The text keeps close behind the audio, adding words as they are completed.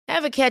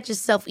Ever catch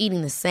yourself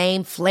eating the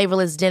same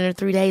flavorless dinner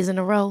 3 days in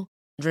a row?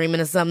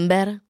 Dreaming of something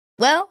better?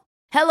 Well,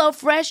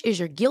 HelloFresh is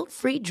your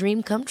guilt-free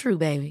dream come true,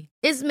 baby.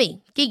 It's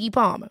me, Keke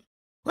Palmer.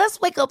 Let's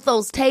wake up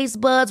those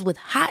taste buds with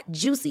hot,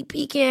 juicy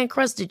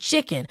pecan-crusted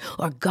chicken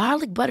or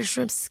garlic butter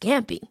shrimp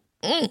scampi.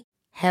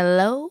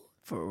 Hello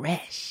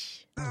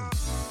Fresh.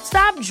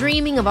 Stop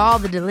dreaming of all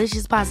the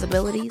delicious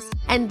possibilities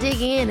and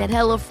dig in at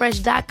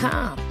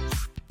HelloFresh.com.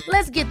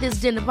 Let's get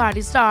this dinner party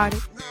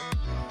started.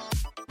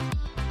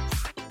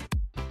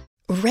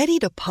 Ready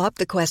to pop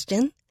the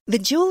question? The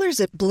jewelers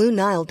at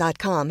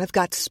BlueNile.com have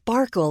got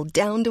sparkle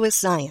down to a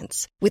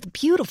science with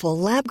beautiful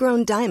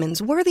lab-grown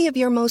diamonds worthy of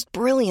your most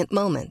brilliant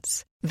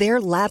moments.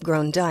 Their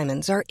lab-grown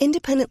diamonds are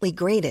independently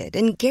graded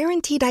and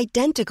guaranteed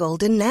identical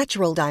to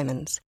natural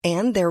diamonds,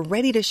 and they're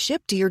ready to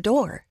ship to your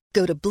door.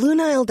 Go to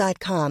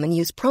BlueNile.com and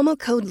use promo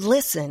code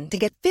LISTEN to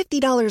get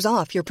 $50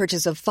 off your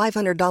purchase of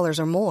 $500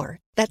 or more.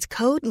 That's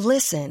code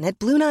LISTEN at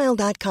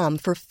BlueNile.com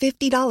for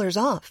 $50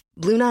 off.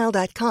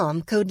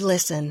 BlueNile.com, code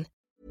LISTEN.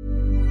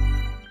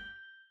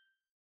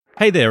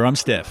 Hey there, I'm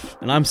Steph.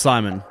 And I'm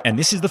Simon. And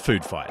this is The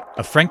Food Fight,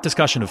 a frank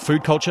discussion of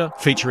food culture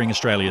featuring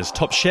Australia's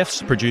top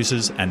chefs,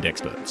 producers and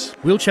experts.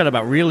 We'll chat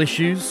about real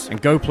issues and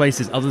go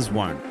places others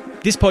won't.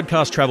 This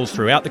podcast travels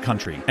throughout the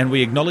country and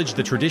we acknowledge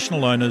the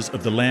traditional owners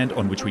of the land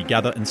on which we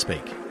gather and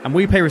speak. And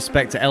we pay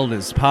respect to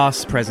elders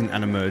past, present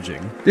and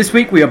emerging. This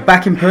week we are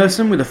back in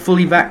person with a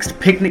fully vaxxed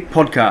picnic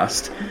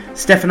podcast.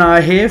 Steph and I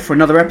are here for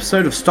another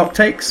episode of Stock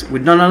Takes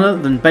with none other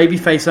than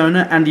Babyface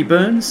owner Andy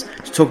Burns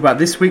to talk about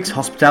this week's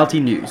hospitality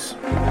news.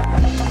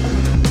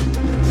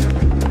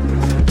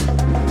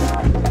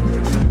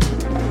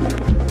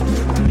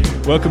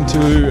 Welcome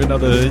to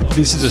another,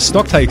 this is a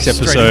Stock Takes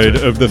episode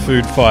of The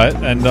Food Fight,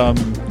 and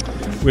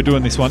we're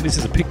doing this one. This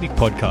is a picnic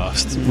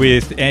podcast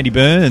with Andy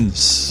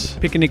Burns.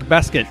 Picnic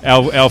basket.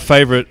 Our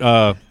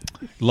favourite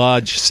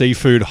large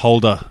seafood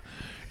holder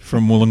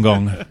from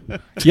Wollongong.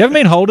 You haven't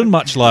been holding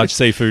much large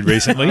seafood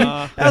recently.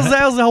 How's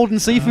the Holden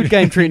seafood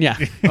game treating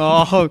you?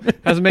 Oh,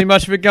 hasn't been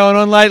much of it going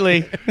on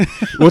lately.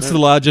 What's the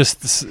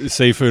largest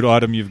seafood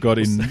item you've got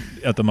in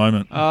at the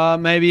moment?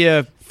 Maybe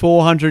a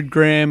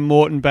 400-gram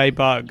Moreton Bay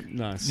bug.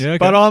 Nice. Yeah, okay.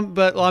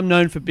 But I'm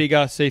known for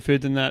bigger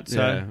seafood than that, so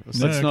Yeah. let's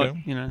not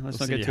okay. let's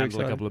not get too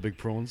excited. A couple of big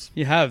prawns.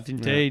 You have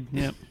indeed.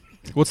 Yeah.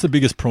 What's the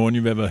biggest prawn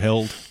you've ever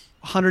held?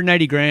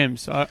 180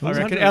 grams. I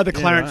reckon out of the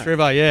Clarence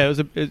River. Yeah, it was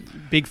a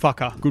big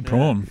fucker. Good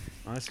prawn.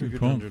 Nice, good good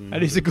prawn.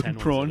 That is a good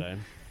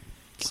prawn.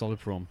 Solid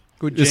prawn.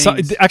 Good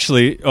genes.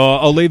 Actually,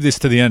 I'll leave this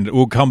to the end.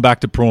 We'll come back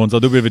to prawns. I'll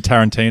do a bit of a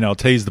Tarantino. I'll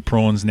tease the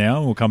prawns now,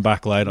 and we'll come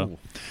back later.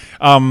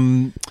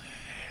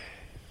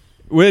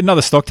 We're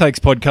another Stock Takes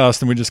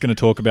podcast, and we're just going to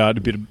talk about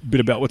a bit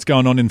about what's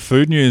going on in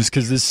food news,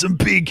 because there's some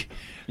big,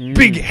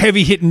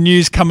 heavy-hitting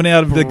news coming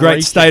out of the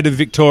great state of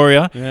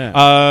Victoria.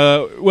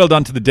 Yeah. Well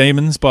done to the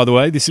Demons, by the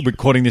way. We're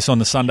recording this on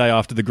the Sunday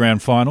after the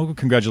grand final.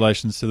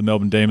 Congratulations to the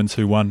Melbourne Demons,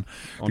 who won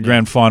the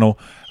grand final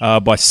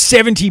by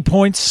 70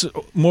 points,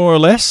 more or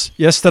less,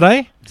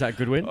 yesterday. Is that a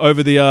good win?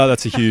 Over the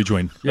that's a huge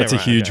win. That's a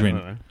huge win. I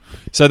don't know.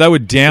 So they were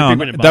down.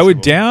 win in They were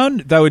basketball.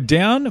 down. They were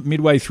down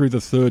midway through the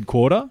third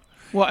quarter.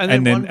 Well,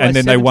 And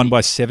then they won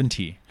by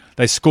 70.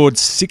 They scored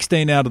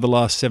 16 out of the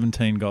last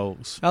 17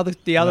 goals.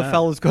 The other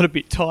fella's got a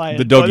bit tired.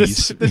 The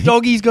doggies. The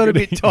doggies got a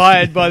bit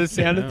tired by the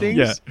sound of things.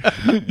 Yeah.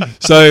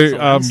 So It's a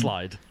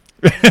landslide.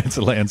 it's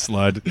a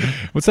landslide.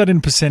 What's that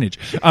in percentage?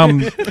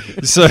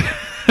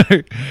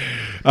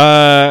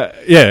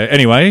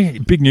 Anyway,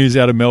 big news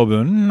out of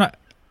Melbourne.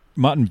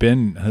 Martin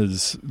Benn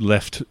has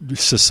left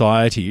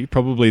society,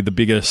 probably the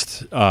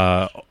biggest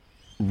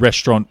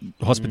restaurant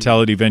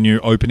hospitality venue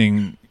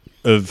opening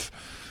of,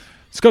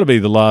 it's got to be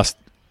the last,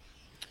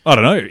 I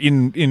don't know,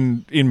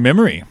 in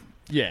memory.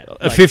 Yeah.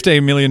 A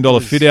 $15 million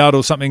fit out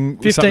or something.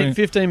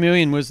 15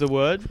 million was the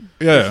word.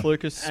 Yeah. Jeff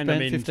Lucas spent And I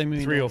mean, 15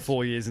 million. 3 or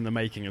 4 years in the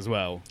making as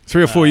well.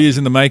 3 or 4 years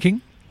in the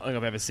making. I don't think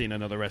I've ever seen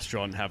another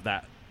restaurant have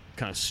that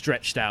kind of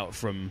stretched out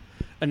from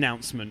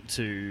announcement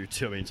to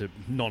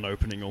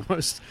non-opening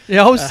almost.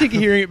 Yeah, I was sick of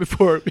hearing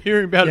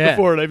about it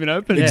before it even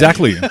opened. Yeah.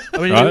 Exactly. I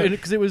mean, right?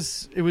 because it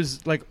was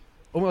like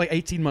almost like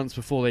 18 months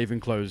before they even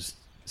closed.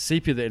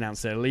 Sepia, they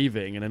announced they're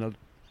leaving, and then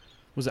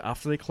was it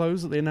after they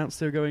closed that they announced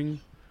they were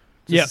going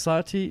to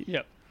society?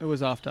 Yep, it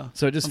was after.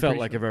 So it just I'm felt pretty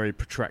like sure. a very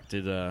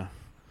protracted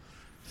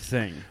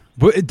thing.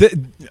 But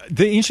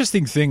the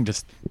interesting thing,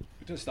 just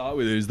to start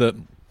with, is that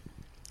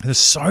there's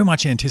so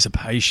much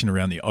anticipation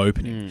around the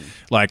opening.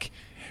 Like,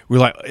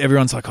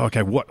 everyone's like,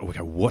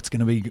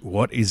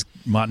 what is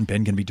Martin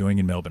Benn going to be doing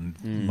in Melbourne?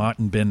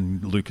 Martin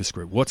Benn Lucas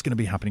Group. What's going to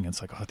be happening? And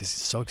it's like, this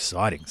is so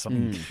exciting.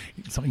 Something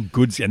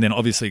good. And then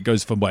obviously it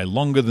goes for way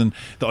longer than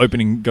the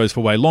opening goes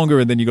for way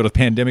longer. And then you got a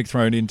pandemic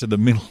thrown into the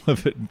middle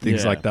of it and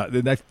things like that.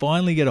 Then they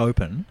finally get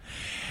open.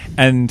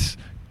 And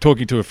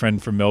talking to a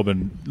friend from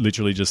Melbourne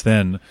literally just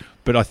then,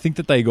 but I think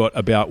that they got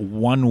about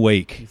 1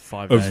 week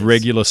 5 of days.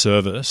 regular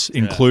service,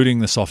 including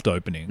the soft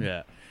opening.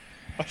 Yeah.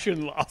 I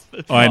shouldn't laugh.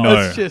 I know.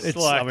 It's just It's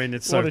what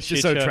a so shit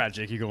show.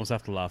 tragic. You almost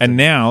have to laugh. And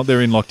now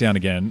they're in lockdown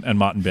again, and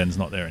Martin Benn's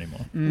not there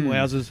anymore.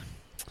 Wowzers.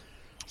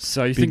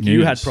 So you Big think you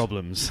news. had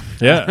problems?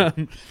 Yeah.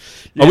 Yeah.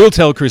 I will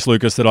tell Chris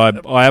Lucas that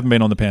I haven't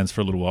been on the pans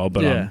for a little while,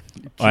 but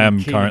I am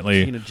keen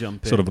currently to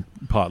jump sort in. of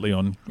partly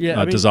on Yeah,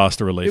 I mean,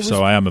 disaster relief,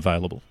 so I am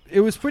available.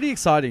 It was pretty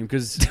exciting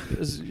because,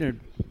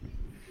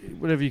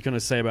 whatever you kind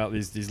of say about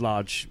these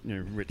large,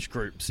 rich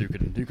groups who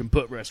can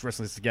put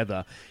wrestlers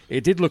together,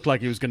 it did look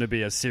like it was going to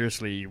be a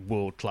seriously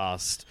world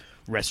class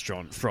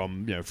restaurant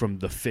from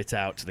the fit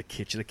out to the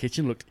kitchen. The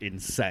kitchen looked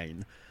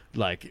insane,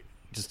 like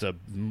just a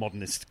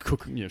modernist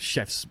cook,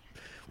 chef's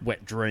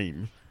wet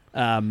dream.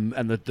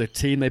 And the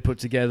team they put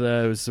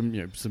together was some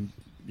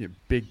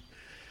big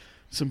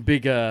sort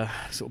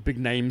of big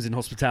names in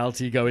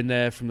hospitality go in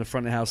there from the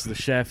front of house of the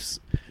chefs.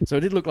 So it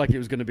did look like it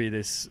was going to be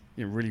this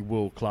really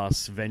world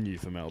class venue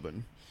for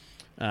Melbourne.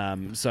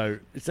 So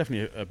it's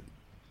definitely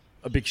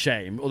a big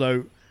shame.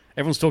 Although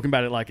everyone's talking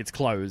about it like it's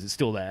closed, it's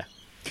still there.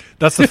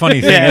 That's the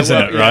funny thing,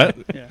 isn't it? Right?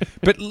 Yeah.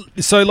 But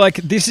so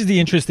this is the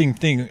interesting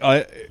thing.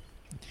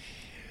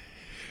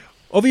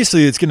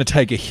 Obviously it's going to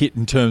take a hit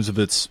in terms of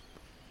its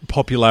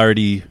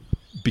popularity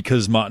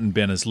because Martin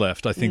Benn has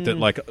left. I think that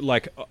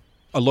like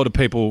a lot of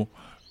people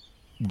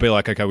will be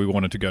like, okay, we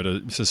wanted to go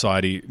to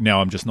Society. Now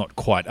I'm just not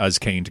quite as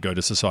keen to go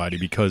to Society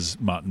because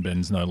Martin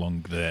Benn's no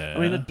longer there. I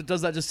mean,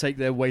 does that just take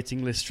their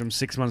waiting list from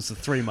 6 months to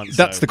 3 months?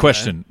 That's the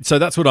question. So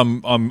that's what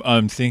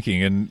I'm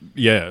thinking. And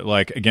yeah,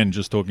 like again,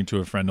 just talking to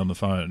a friend on the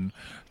phone,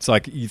 it's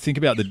like you think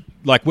about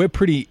we're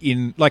pretty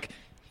in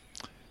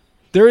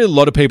there are a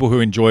lot of people who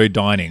enjoy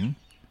dining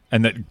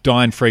and that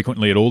dine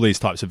frequently at all these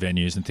types of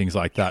venues and things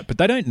like that, but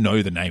they don't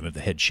know the name of the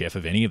head chef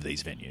of any of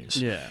these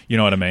venues. Yeah. You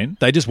know what I mean?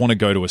 They just want to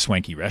go to a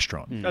swanky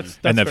restaurant. That's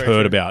and they've very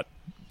heard true. about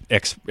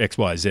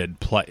XYZ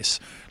place.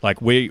 Like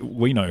we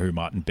know who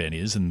Martin Benn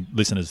is, and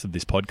listeners of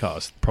this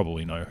podcast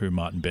probably know who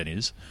Martin Benn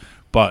is,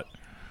 but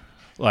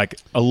like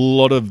a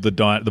lot of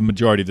the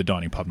majority of the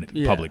dining public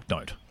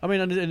don't. I mean,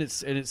 and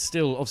it's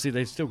still obviously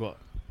they've still got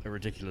a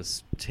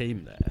ridiculous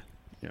team there.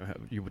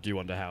 You do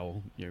wonder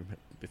how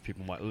if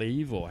people might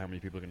leave or how many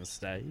people are going to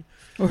stay.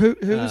 Well, who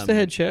was the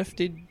head chef?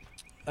 I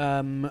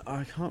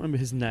can't remember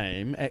his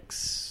name.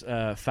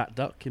 Fat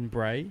Duck in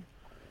Bray.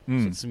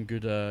 So some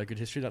good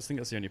history. I think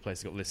that's the only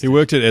place that got listed. He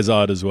worked at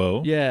Ezard as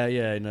well. Yeah,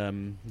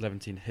 in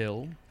Levantine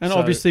Hill, and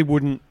obviously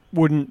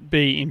wouldn't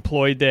be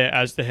employed there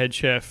as the head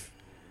chef.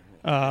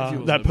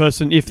 That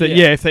person, if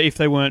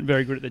they weren't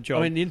very good at the job.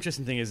 I mean, the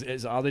interesting thing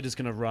is are they just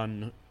going to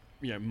run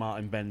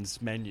Martin Benn's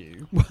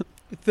menu?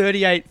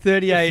 38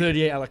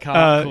 a la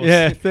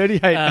carte.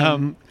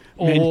 38.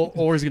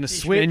 Or is he going to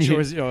switch? menu.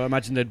 Or is, I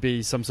imagine there'd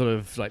be some sort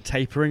of like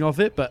tapering of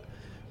it. But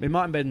I mean,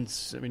 Martin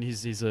Benn's. I mean,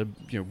 he's a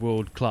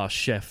world class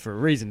chef for a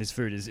reason. His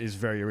food is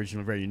very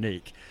original, very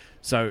unique.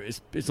 So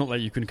it's not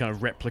like you can kind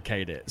of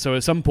replicate it. So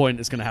at some point,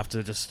 it's going to have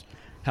to just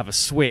have a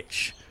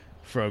switch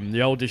from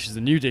the old dishes to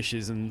the new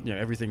dishes, and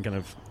everything kind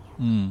of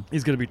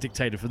is going to be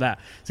dictated for that.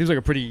 Seems like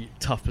a pretty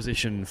tough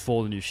position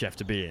for the new chef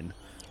to be in.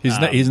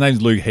 His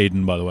name's Luke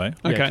Heaton, by the way.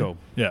 Okay. Yeah, cool.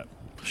 Yeah.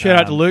 Shout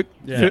out to Luke.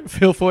 Yeah.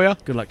 Feel for you.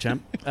 Good luck,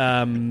 champ.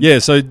 Yeah,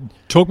 so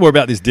talk more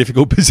about this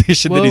difficult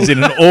position that he's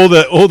in and all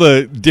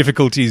the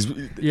difficulties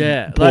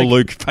poor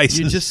Luke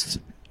faces.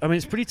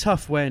 It's pretty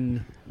tough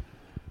when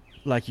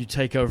you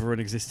take over an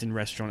existing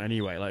restaurant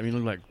anyway.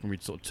 When we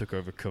sort of took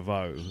over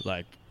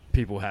Caveau,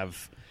 people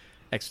have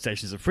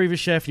expectations of previous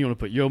chef and you want to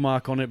put your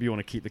mark on it, but you want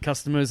to keep the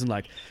customers, and so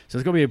it's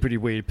got to be a pretty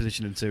weird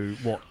position into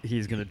what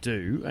he's going to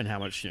do and how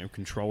much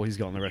control he's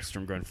got on the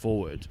restaurant going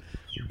forward.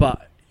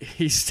 But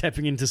he's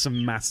stepping into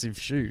some massive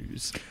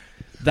shoes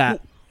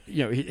that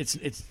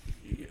it's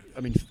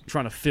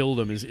trying to fill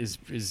them is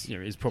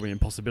probably an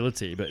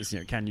impossibility, but it's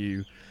can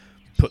you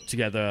put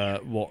together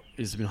what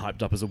has been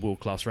hyped up as a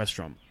world-class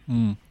restaurant?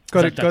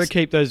 Got to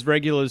keep those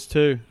regulars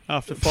too.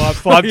 After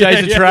five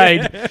days of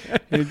trade,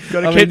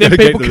 got to keep them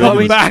people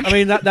coming back. I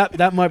mean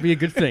that might be a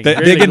good thing.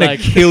 They're going to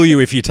kill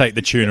you if you take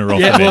the tuna off.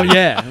 Yeah, well,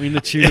 yeah. I mean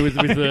the tuna with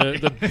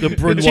the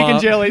brunoise, the chicken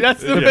jelly.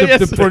 That's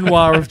the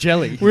brunoise of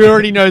jelly. We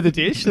already know the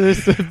dish. So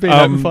this has been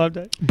open 5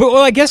 days. But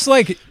I guess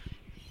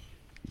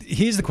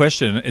here's the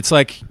question. It's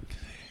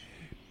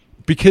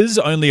because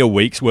only a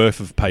week's worth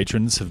of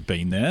patrons have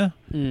been there.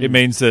 It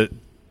means that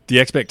the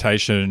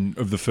expectation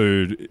of the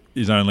food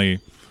is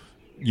only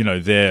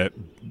there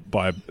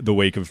by the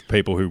week of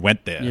people who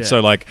went there. Yeah.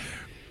 So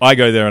I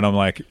go there and I'm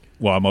like,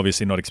 well, I'm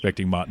obviously not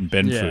expecting Martin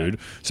Benn food.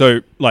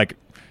 So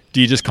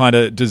do you just kind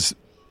of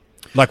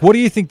what do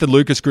you think the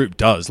Lucas group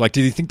does?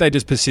 Do you think they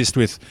just persist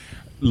with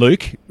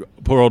Luke,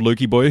 poor old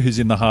Lukey boy, who's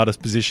in the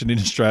hardest position in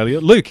Australia?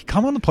 Luke,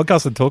 come on the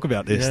podcast and talk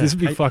about this. Yeah. This would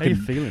be how fucking you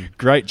feeling?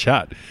 Great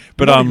chat.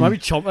 But it might be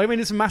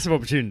it's a massive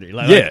opportunity.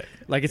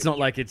 It's not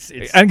like it's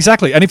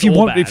exactly. And if you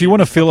want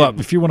to fill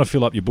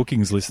fucking- up your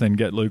bookings list, then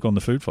get Luke on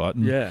the food fight.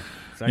 And,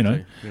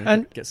 exactly.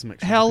 And get some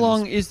extra how bookings.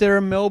 long is there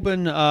a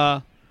Melbourne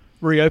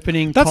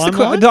reopening That's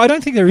timeline? I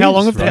don't think there is. How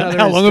long have right? they-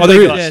 how long Oh, have there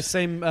they is. got? Yeah,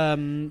 same.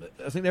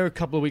 I think they're a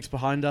couple of weeks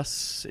behind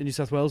us in New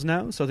South Wales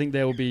now, so I think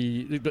there will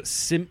be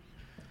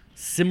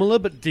similar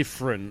but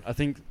different. I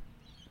think,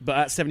 but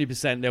at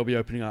 70%, they'll be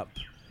opening up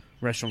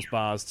restaurants,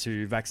 bars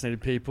to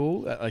vaccinated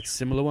people,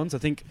 similar ones. I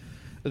think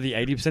at the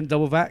 80%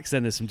 double vax,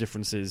 then there's some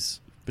differences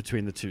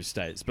between the two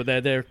states, but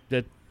they're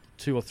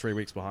 2 or 3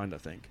 weeks behind, I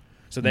think.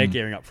 So they're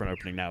gearing up for an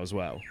opening now as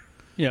well.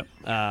 Yeah.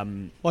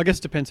 Well, I guess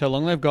it depends how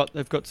long they've got.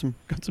 They've got some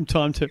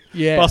time to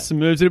Yeah. bust some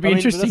moves. It'll be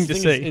interesting to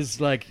see.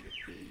 Is like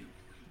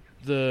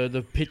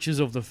the pictures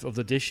of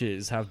the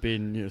dishes have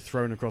been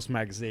thrown across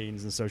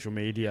magazines and social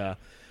media.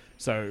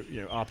 So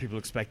are people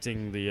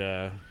expecting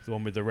the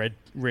one with the red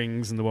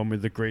rings and the one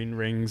with the green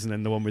rings and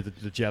then the one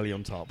with the jelly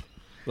on top?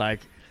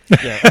 Like,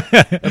 yeah,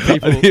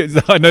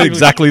 I know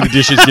exactly the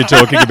dishes you're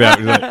talking about.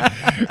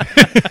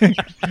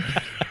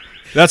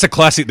 That's a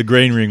classic, the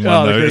green ring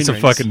one, though. It's a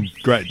fucking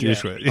great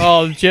dish. Yeah.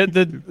 Oh,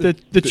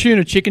 the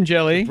tuna chicken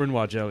jelly.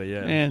 Brunoise jelly,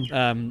 yeah.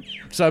 Man.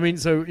 So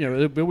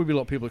there will be a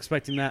lot of people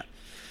expecting that.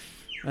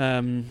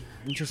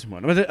 Interesting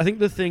one. I think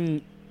the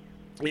thing,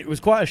 it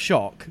was quite a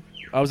shock.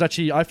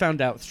 I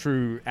found out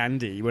through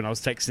Andy when I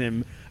was texting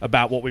him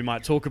about what we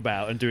might talk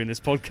about and doing this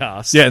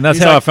podcast. Yeah, and that's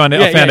how I found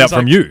out. I found out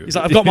from you. He's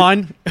like, I've got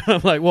mine.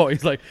 I'm like, what?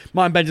 He's like,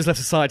 mine Ben just left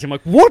society. I'm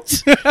like,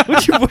 what?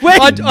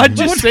 I'd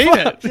just seen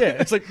it. Yeah,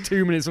 it's like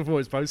 2 minutes before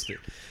it's posted.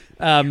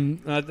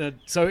 And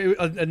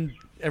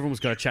everyone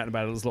was kind of chatting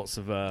about it. There was lots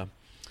of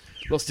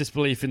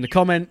disbelief in the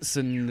comments,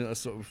 and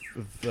sort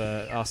of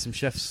asked some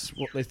chefs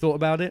what they thought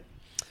about it.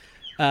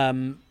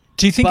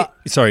 Do you think...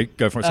 sorry,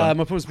 go for it,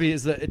 my point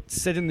is that it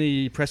said in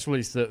the press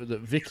release that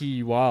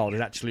Vicky Wilde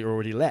had actually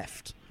already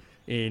left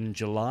in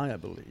July, I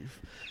believe.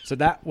 So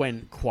that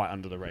went quite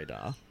under the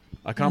radar.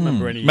 I can't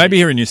remember any... Maybe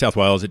here in New South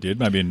Wales it did.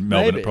 Maybe in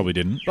Melbourne it probably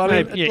didn't. But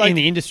in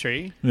the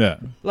industry. Yeah.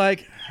 I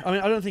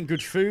don't think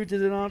Good Food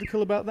did an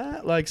article about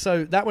that.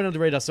 So that went under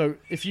the radar. So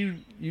if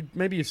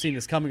maybe you've seen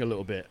this coming a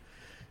little bit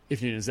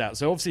if news is out.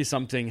 So obviously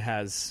something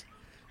has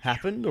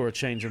happened, or a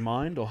change of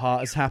mind or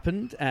heart has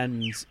happened,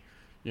 and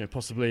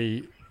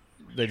possibly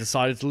they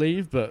decided to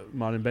leave, but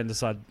Martin Benn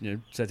said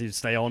he'd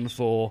stay on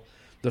for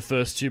the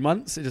first 2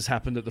 months. It just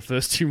happened that the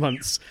first 2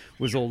 months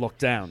was all locked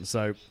down.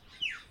 So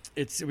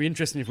it'll be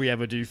interesting if we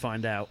ever do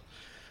find out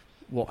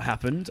what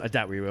happened. I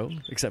doubt we will,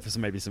 except for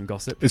maybe some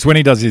gossip. It's when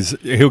he does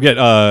he'll get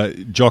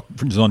Jock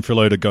from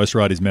Zonfrillo to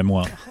ghostwrite his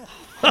memoir.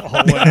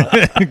 Oh, wow.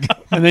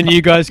 And then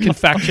you guys can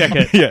fact check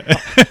it. Yeah.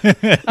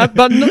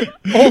 But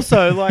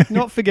also,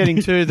 not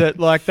forgetting too that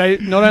they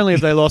not only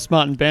have they lost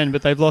Martin Benn,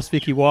 but they've lost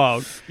Vicky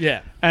Wilde.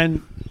 Yeah.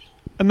 And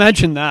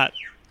imagine that,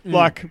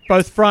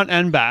 both front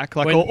and back,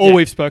 all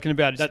we've spoken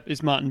about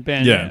is Martin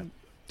Benn. Yeah.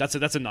 That's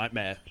a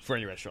nightmare for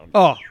any restaurant.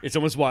 Oh, it's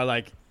almost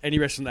why any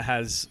restaurant that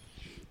has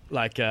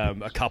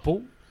a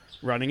couple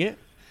running it,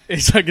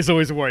 it's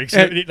always a worry.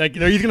 They're either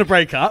going to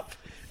break up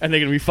and they're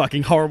going to be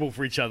fucking horrible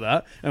for each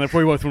other, and they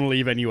probably both want to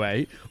leave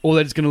anyway, or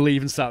they're just going to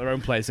leave and start their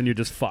own place, and you're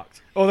just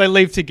fucked. Or they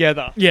leave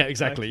together. Yeah,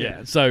 exactly.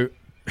 Yeah. So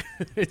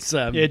it's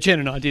Jen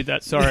and I did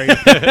that. Sorry,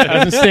 I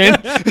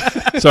understand.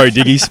 Sorry,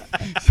 Diggies.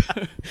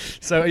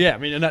 So yeah,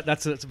 and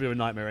that's a bit of a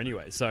nightmare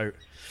anyway. So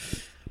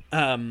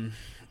it'll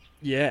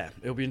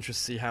be interesting to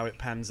see how it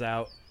pans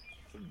out.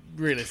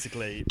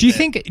 Realistically, do you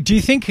think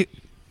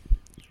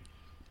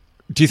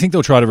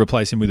they'll try to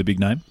replace him with a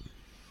big name,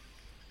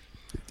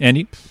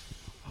 Andy?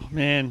 Oh,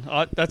 man,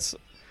 I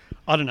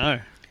don't know.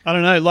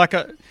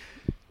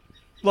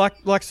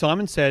 Like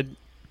Simon said,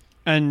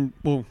 and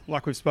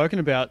like we've spoken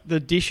about, the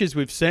dishes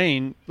we've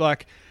seen,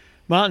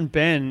 Martin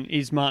Benn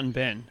is Martin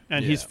Benn,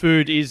 and his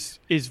food is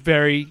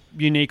very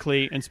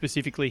uniquely and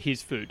specifically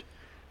his food.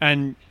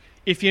 And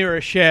if you're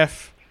a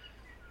chef,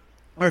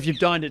 or if you've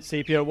dined at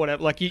Sepia or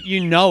whatever,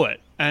 you know it,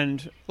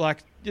 and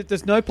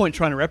there's no point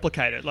trying to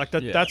replicate it.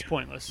 That's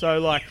pointless.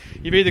 So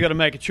you've either got to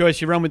make a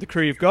choice. You run with the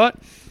crew you've got.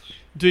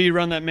 Do you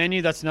run that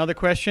menu? That's another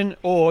question.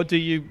 Or do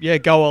you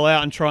go all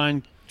out and try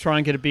and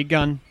get a big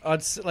gun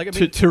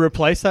to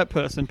replace that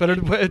person? But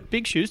it's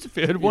big shoes to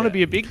fill. I'd want to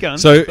be a big gun.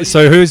 So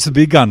who's the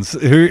big guns?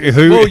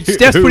 Who?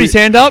 Steph's put his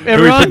hand up.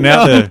 Everyone, who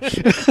are we putting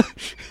out there?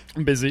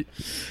 I'm busy.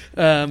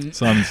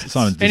 Simon's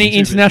busy. Any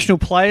international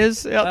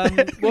players out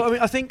there? Well,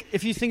 I think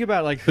if you think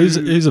about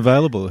who's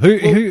available,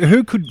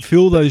 who could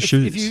fill those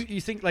shoes? If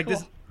you think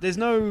there's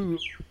no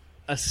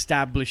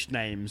established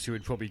names who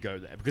would probably go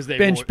there because they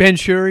Ben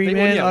Shuri,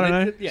 man. I don't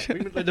know. Yeah,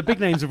 the big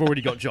names have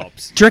already got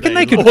jobs. Do you reckon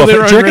they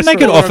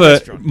could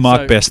offer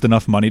Mark Best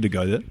enough money to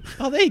go there?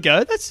 Oh, there you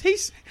go.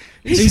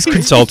 He's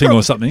consulting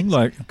or something.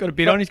 Got a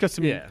bid on. He's got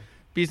some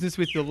business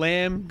with the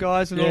lamb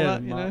guys and all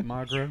that.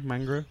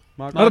 Mangra.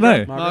 I don't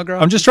know.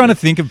 I'm just trying to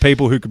think of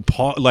people who could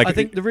I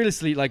think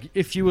realistically,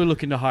 if you were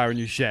looking to hire a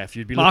new chef,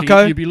 you'd be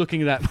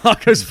looking at that.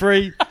 Marco's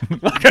free.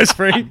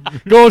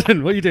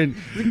 Gordon, what are you doing?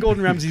 I think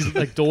Gordon Ramsay's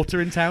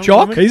daughter in town.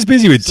 Jock, he's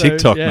busy with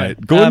TikTok,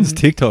 mate. Gordon's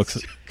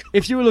TikToks.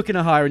 If you were looking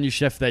to hire a new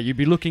chef there, you'd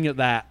be looking at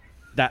that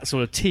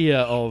sort of tier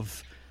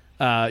of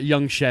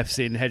young chefs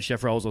in head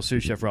chef roles or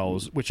sous chef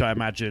roles, which I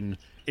imagine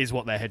is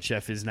what their head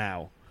chef is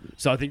now.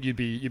 So I think you'd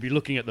be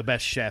looking at the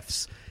best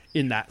chefs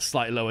in that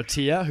slightly lower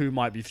tier who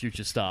might be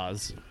future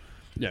stars.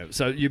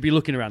 So you'd be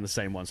looking around the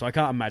same one. So I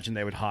can't imagine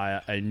they would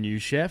hire a new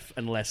chef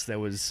unless there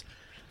was...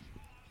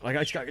 you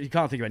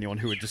can't think of anyone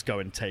who would just go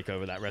and take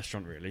over that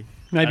restaurant, really.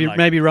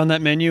 Maybe run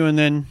that menu and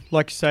then,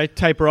 like you say,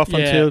 taper off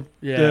onto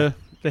the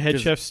head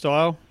chef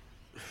style.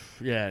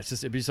 Yeah,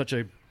 it'd be such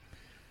a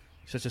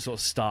such a sort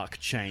of stark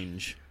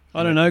change.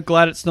 I don't know.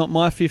 Glad it's not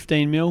my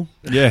 15 mil.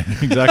 Yeah,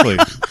 exactly.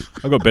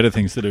 I've got better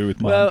things to do with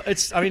mine. Well,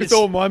 it's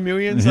all my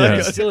millions. Yeah.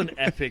 It's still an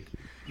epic,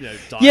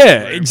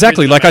 yeah,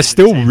 exactly. Like I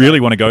still really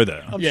want to go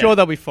there. I'm sure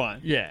they'll be fine.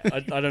 Yeah,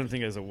 I don't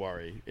think there's a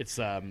worry. It's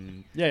I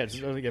don't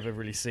think I've ever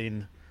really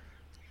seen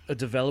a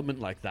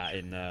development like that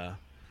in Australia.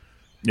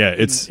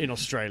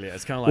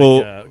 It's kind of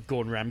like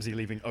Gordon Ramsay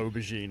leaving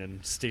Aubergine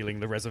and stealing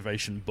the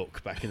reservation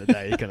book back in the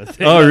day, kind of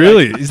thing. Oh,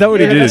 really? Is that what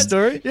he did? That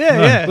story?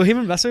 Yeah.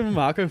 Well, that's when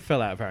Marco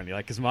fell out apparently.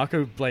 Like, because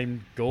Marco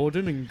blamed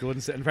Gordon, and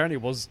Gordon said, and apparently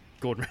it was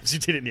Gordon Ramsay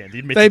did it in the end. He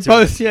admitted They to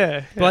both, it.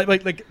 yeah. But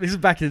like this is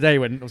back in the day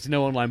when obviously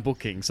no online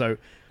booking, so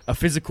a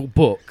physical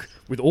book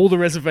with all the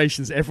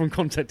reservations, everyone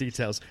contact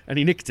details, and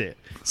he nicked it.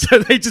 So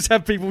they just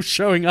have people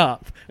showing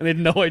up, and they had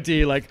no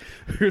idea like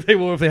who they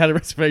were if they had a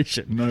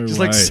reservation. No just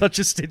way. like such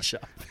a stitch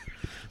up.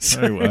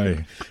 So, No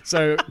way.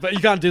 So, but you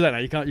can't do that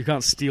now. You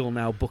can't steal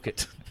now. Book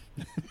it.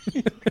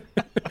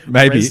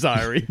 Maybe Res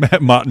Diary.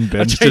 Martin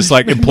Benn changed just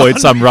like employed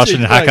some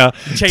Martin Russian like, hacker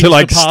changed to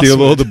like the steal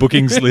all password. the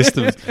bookings list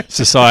of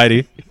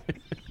society.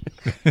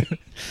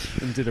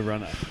 And did a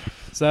runner.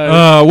 So,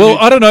 Well,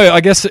 I don't know.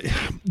 I guess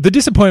the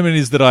disappointment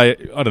is that I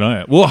don't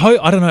know. Well,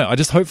 I don't know. I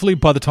just hopefully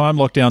by the time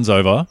lockdown's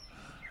over,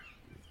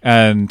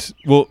 and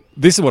well,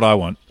 this is what I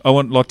want. I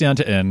want lockdown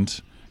to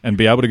end and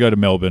be able to go to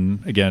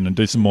Melbourne again and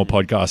do some more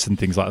podcasts and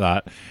things like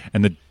that.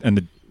 And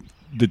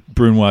the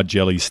Brunoise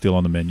jelly's still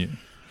on the menu.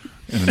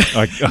 And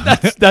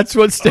That's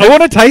what's. I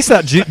want to taste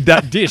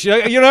that dish. I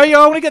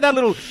want to get that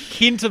little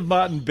hint of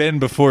Martin Benn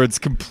before it's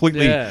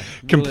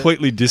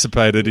completely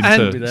dissipated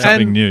into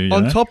something new.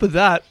 On top of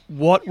that,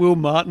 what will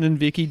Martin and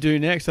Vicky do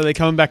next? Are they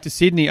coming back to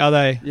Sydney? Are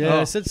they?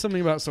 Yeah, it said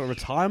something about sort of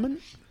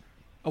retirement.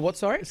 Oh, what?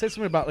 Sorry. It said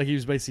something about like he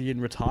was basically in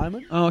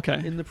retirement. Oh,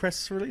 okay. In the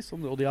press release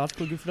or the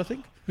article, good for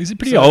nothing. He's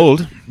pretty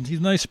old. He's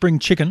no spring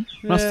chicken.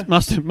 Yeah.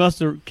 Must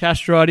have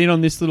cashed right in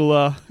on this little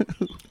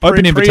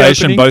Open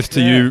invitation pre-opening. both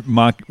to you,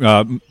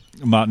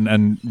 Martin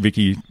and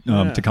Vicky,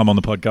 to come on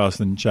the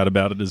podcast and chat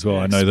about it as well.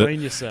 Yeah, I know that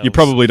explain yourselves. you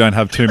probably don't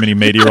have too many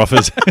media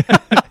offers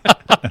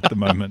at the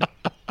moment.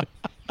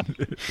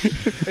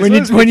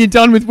 when you're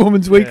done with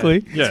Woman's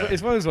Weekly. Yeah.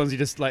 It's one of those ones you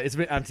just like. It's a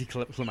bit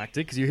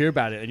anticlimactic because you hear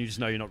about it and you just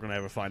know you're not going to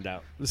ever find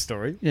out the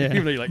story. Yeah.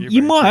 Even though, like, you're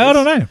You very might. I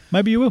curious. don't know.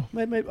 Maybe you will.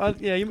 Maybe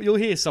you'll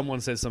hear someone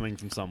says something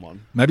from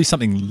someone. Maybe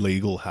something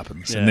legal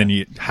happens, Yeah. and then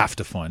you have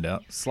to find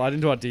out. Slide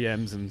into our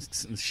DMs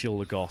and shill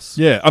the goss.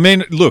 Yeah, I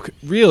mean, look,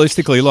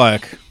 realistically,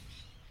 like,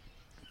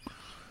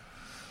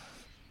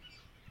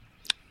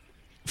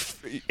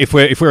 if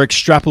we're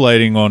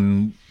extrapolating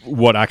on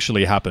what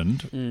actually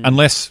happened,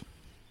 unless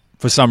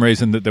for some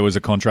reason that there was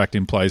a contract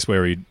in place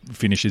where he'd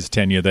finish his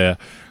tenure there,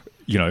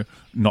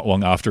 not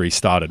long after he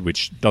started,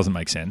 which doesn't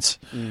make sense.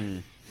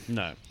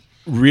 No.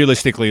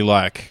 Realistically,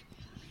 like,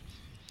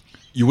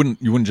 you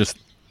wouldn't just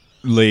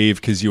leave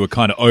because you were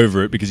kind of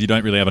over it because you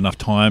don't really have enough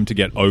time to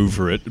get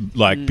over it,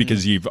 like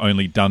because you've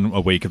only done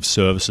a week of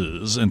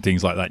services and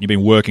things like that. And you've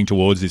been working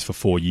towards this for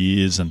 4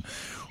 years and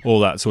all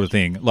that sort of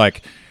thing.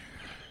 Like,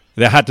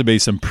 there had to be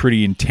some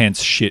pretty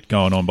intense shit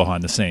going on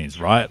behind the scenes,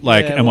 right?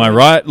 Like, Yeah, am I well,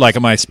 right? Like,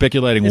 am I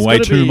speculating It's way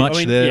gotta too be-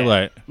 much there?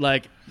 yeah.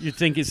 Like, You'd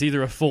think it's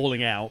either a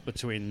falling out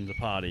between the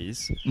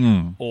parties,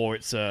 or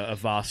it's a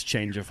vast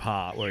change of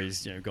heart where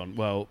he's gone.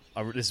 Well,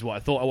 this is what I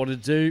thought I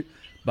wanted to do,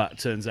 but it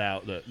turns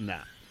out that no.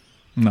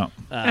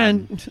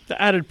 And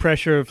the added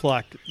pressure of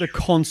like the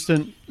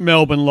constant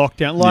Melbourne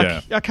lockdown. Like,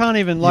 Yeah. I can't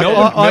even like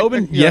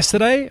Melbourne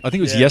yesterday. I think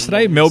it was Yeah, yesterday.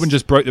 longest. Melbourne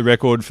just broke the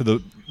record for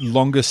the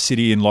longest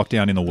city in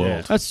lockdown in the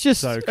world. That's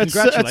just So it's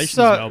congratulations,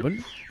 so,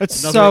 Melbourne.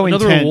 It's Another so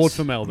intense. award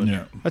for Melbourne.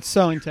 Yeah. It's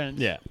so intense.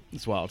 Yeah,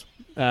 it's wild.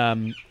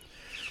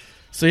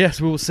 So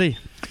yes, we will see.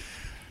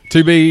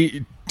 To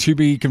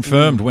be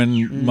confirmed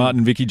when Martin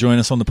and Vicky join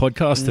us on the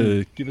podcast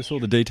to give us all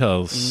the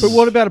details. But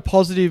what about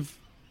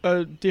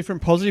a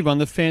different positive one?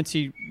 The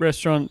fancy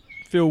restaurant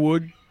Phil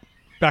Wood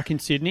back in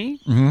Sydney.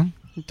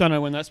 Mm-hmm. Don't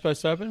know when that's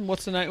supposed to open.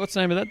 What's the name? What's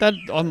the name of that? That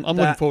I'm looking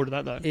That forward to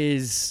that though.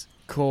 Is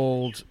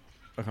called.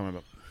 I can't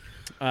remember.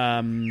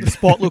 The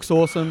spot looks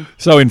awesome.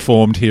 So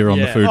informed here on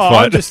the Yeah. food I'll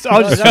fight. just throw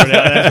it out there.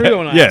 That's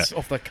really nice, Yeah.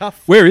 off the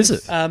cuff. Where is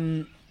it?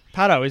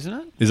 Paddo, isn't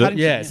it? Is it?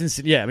 Paddington, Yeah, it's in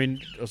Sydney. Yeah, I mean,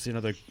 obviously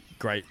another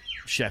great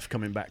chef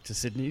coming back to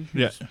Sydney.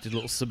 Yeah. Did a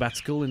little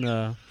sabbatical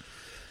in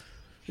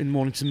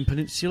Mornington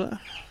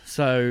Peninsula.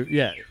 So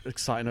yeah,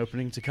 exciting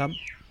opening to come.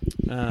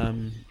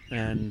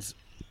 And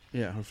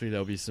yeah, hopefully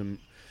there'll be some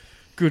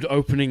good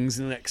openings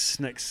in the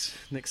next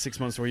 6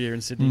 months or a year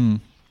in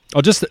Sydney.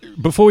 I'll just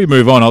before we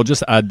move on, I'll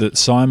just add that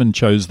Simon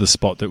chose the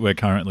spot that we're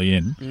currently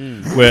in.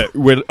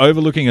 We're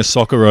overlooking a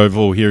soccer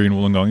oval here in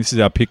Wollongong. This is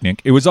our picnic.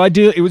 It was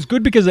ideal. It was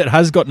good because it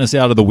has gotten us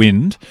out of the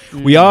wind.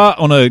 We are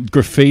on a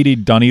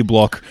graffitied dunny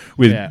block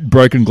with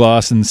broken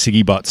glass and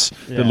ciggy butts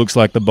that looks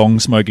like the bong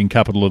smoking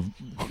capital of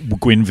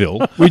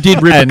Gwynville. We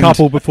did rip And a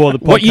couple before the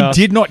podcast. What you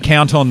did not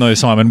count on, though,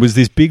 Simon, was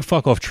this big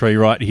fuck off tree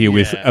right here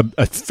with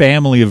a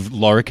family of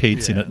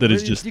lorikeets in it that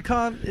is just. You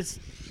can't. It's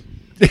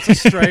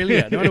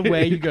Australia. No matter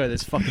where you go,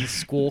 there's fucking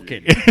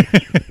squawking.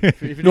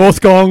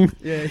 North Gong.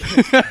 Yeah.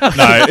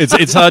 No,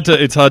 it's hard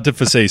to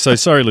foresee. So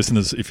sorry,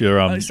 listeners, if you're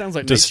It sounds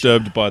like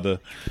disturbed by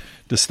the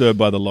Disturbed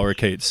by the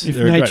lorikeets. If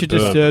They're a great nature bird.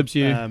 disturbs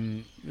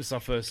you. It's our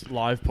first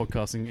live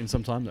podcasting in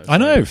some time, though. I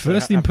know, So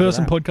first happy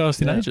in-person for that.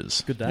 podcast in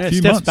ages. Good day. Yeah, few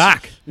steps months.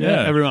 back.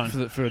 Yeah. Everyone.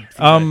 For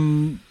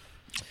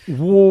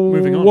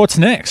Moving on. What's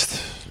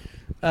next?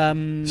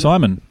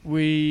 Simon,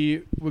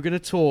 we're going to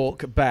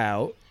talk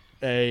about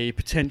a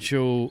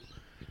potential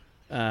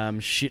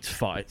shit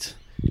fight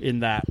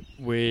in that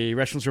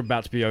restaurants are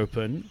about to be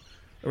open.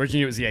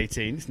 Originally it was the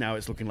 18th. Now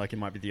it's looking like it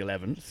might be the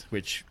 11th,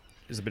 which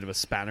is a bit of a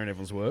spanner in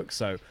everyone's work.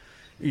 So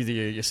either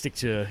you stick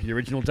to your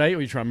original date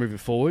or you try and move it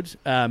forward.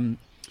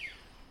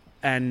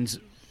 And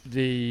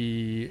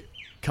the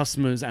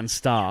customers and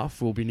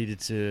staff will be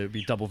needed to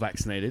be double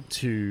vaccinated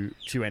to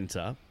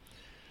enter.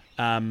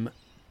 And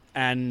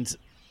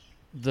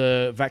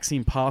the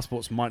vaccine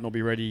passports might not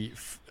be ready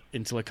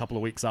until a couple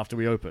of weeks after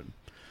we open.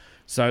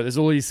 So there's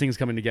all these things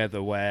coming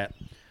together where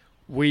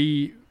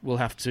we will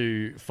have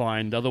to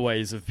find other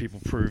ways of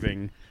people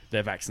proving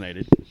they're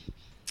vaccinated.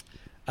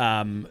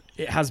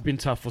 It has been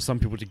tough for some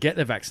people to get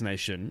their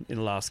vaccination in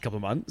the last couple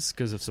of months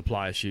because of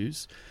supply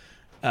issues.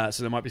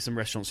 So there might be some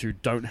restaurants who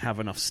don't have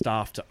enough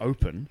staff to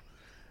open.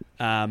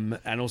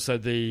 And also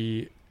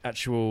the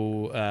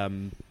actual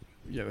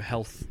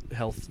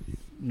health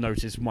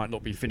notice might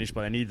not be finished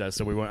by then either,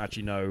 so we won't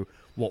actually know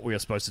what we are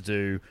supposed to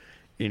do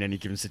in any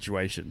given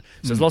situation.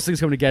 So there's lots of things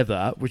coming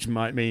together, which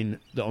might mean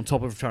that on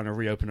top of trying to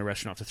reopen a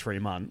restaurant after 3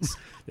 months,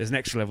 there's an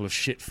extra level of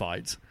shit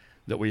fight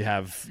that we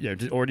have,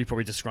 already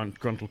probably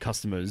disgruntled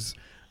customers,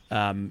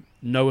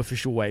 no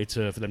official way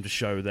for them to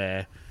show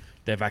they're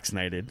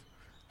vaccinated,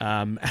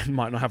 and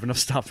might not have enough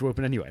staff to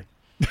open anyway.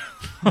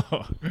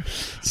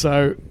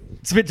 So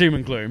it's a bit doom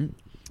and gloom,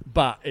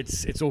 but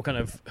it's all kind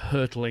of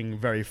hurtling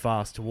very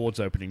fast towards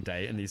opening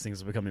day, and these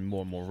things are becoming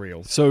more and more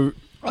real. So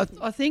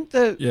I think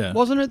that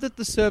wasn't it that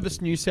the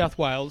Service New South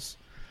Wales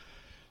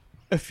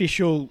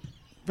official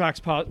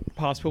vax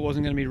passport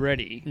wasn't going to be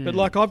ready, but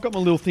like I've got my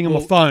little thing on my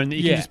phone that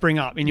you can just bring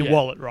up in your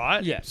wallet,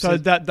 right? Yeah. So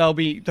that they'll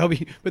be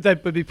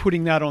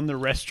putting that on the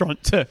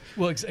restaurant to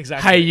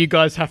exactly. Hey, you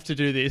guys have to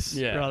do this,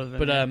 Yeah.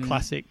 rather than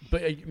classic.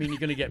 But I mean, you're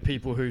going to get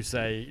people who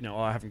say,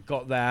 I haven't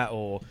got that,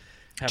 or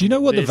do you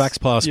know what this. the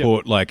Vax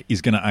passport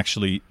is going to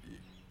actually,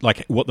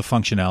 what the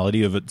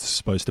functionality of it's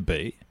supposed to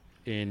be?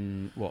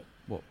 In what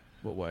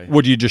way?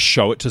 Would you just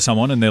show it to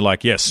someone and they're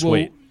like, yes,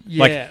 sweet?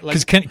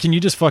 Because can you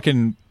just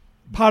fucking...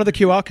 Part of the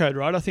QR code,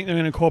 right? I think they're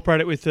going to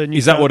incorporate it with the new...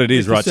 Is that what it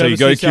is, right? So you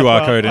go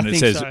QR code and it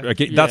says... So.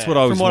 Okay, that's what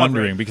I was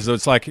wondering, because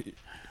it's like...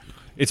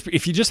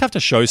 if you just have to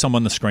show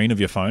someone the screen of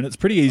your phone, it's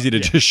pretty easy to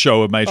just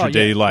show a maitre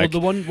d' the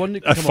one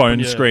that a come phone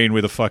up on screen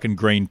with a fucking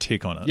green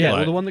tick on it.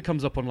 Yeah, the one that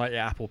comes up on your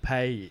Apple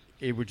Pay,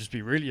 it would just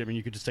be really...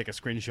 you could just take a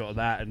screenshot of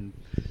that and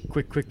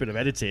quick bit of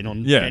editing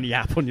on any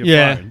app on your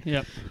phone.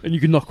 Yeah. And you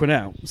can knock one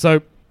out.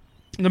 So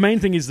the main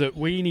thing is that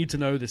we need to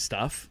know this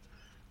stuff.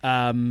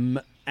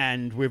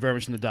 And we're very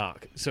much in the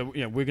dark. So,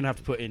 we're going to have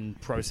to put in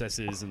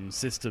processes and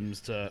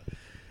systems to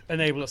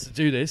enable us to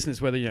do this. And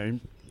it's whether,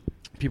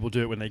 people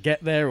do it when they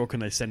get there, or can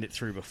they send it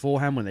through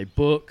beforehand when they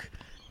book.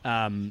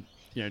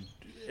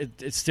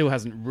 It still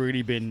hasn't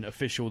really been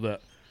official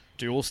that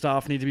do all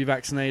staff need to be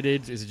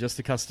vaccinated? Is it just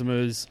the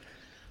customers?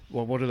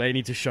 Well, what do they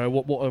need to show?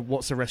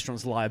 What's a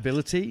restaurant's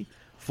liability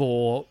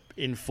for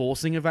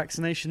enforcing a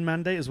vaccination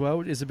mandate as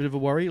well is a bit of a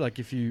worry. Like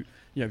if you're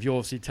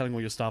obviously telling all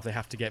your staff they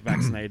have to get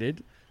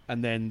vaccinated,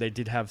 and then they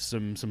did have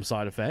some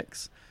side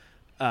effects.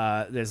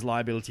 There's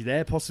liability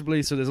there,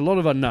 possibly. So there's a lot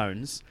of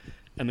unknowns.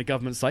 And the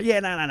government's like,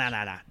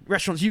 no.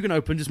 Restaurants, you can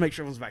open, just make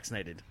sure everyone's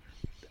vaccinated.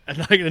 And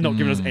they're not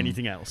giving us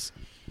anything else.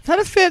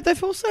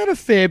 They've also had a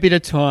fair bit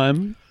of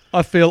time.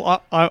 I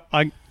feel,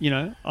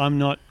 I'm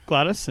not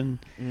Gladys. And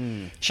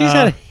she's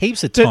had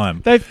heaps of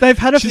time. They've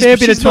had a fair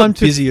bit of time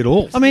to... busy at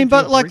all. I mean,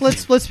 but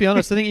let's be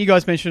honest. I think you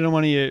guys mentioned on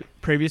one of your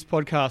previous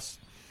podcasts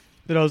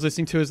that I was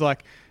listening to is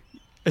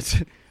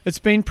it's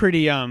been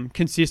pretty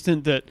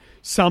consistent that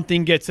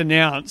something gets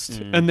announced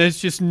and there's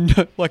just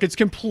it's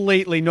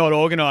completely not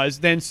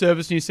organised. Then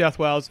Service New South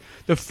Wales,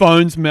 the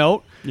phones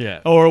melt,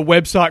 or a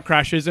website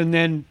crashes, and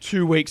then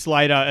 2 weeks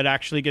later it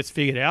actually gets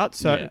figured out.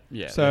 So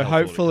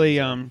hopefully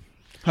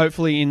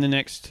in the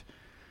next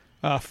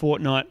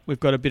fortnight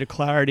we've got a bit of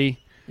clarity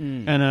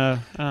and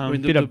a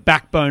bit of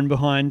backbone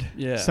behind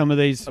some of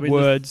these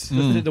words.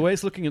 The way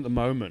it's looking at the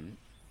moment,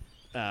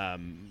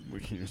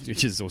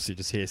 which is obviously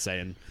just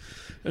hearsay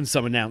and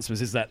some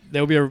announcements, is that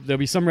there'll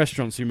be some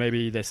restaurants who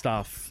maybe their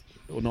staff,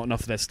 or not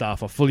enough of their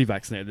staff, are fully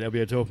vaccinated. They'll be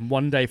able to open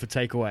one day for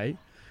takeaway.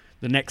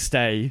 The next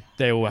day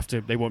they won't be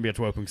able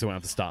to open because they won't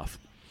have the staff.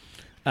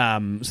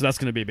 So that's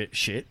going to be a bit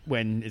shit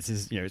when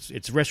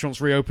it's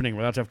restaurants reopening.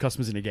 We're allowed to have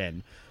customers in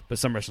again, but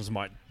some restaurants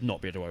might not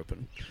be able to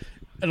open.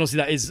 And obviously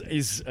that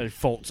is a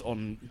fault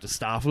on the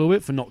staff a little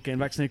bit for not getting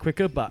vaccinated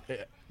quicker, but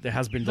there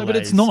has been delays. No, but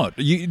it's not.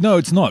 No,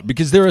 it's not,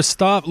 because there are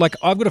staff. Like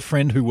I've got a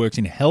friend who works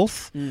in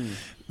health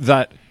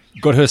that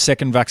got her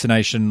second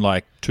vaccination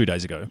 2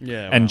 days ago,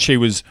 and she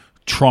was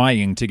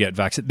trying to get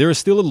vaccinated. There are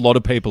still a lot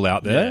of people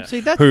out there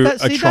who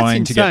are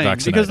trying to get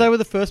vaccinated because they were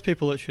the first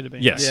people that should have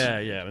been. Yes,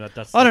 yeah.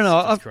 I don't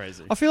know. That's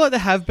crazy. I feel like there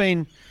have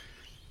been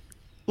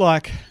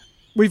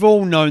we've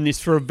all known this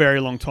for a very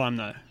long time,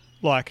 though.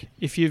 Like,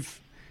 if you've...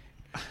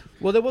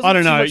 Well, there wasn't I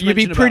don't too know. much You'd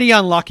be mention pretty about-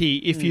 unlucky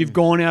if you've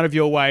gone out of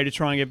your way to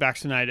try and get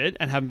vaccinated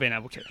and haven't been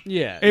able to.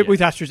 Yeah. With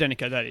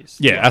AstraZeneca, that is.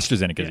 Yeah,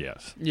 AstraZeneca,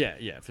 yes.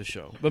 Yeah, for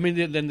sure. But I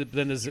mean, then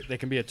there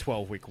can be a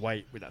 12-week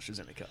wait with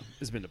AstraZeneca.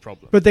 Has been the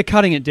problem. But they're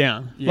cutting it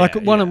down. Yeah, like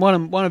one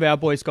yeah. of our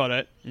boys got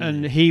it,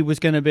 and he was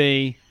going to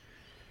be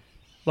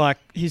like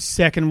his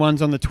second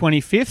one's on the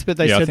 25th, but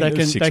they Yeah, I said think it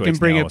was 6 they can weeks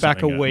bring now it or back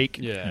a something, yeah. week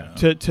Yeah.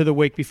 to the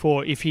week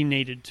before if he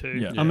needed to.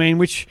 Yeah. I mean,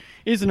 which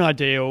isn't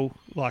ideal,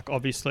 like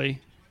obviously,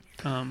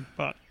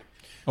 but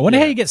I wonder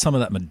Yeah. how you get some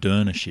of that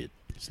Moderna shit.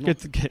 It's, not,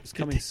 it's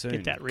coming get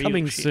soon. that real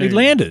coming shit. soon. It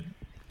landed.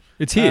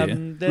 It's here.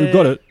 We've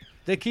got it.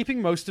 They're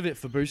keeping most of it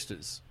for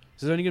boosters.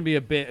 So there's only going to be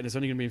a bit, and it's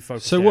only going to be in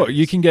focus. So what? areas.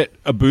 You can get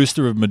a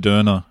booster of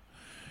Moderna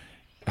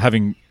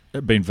having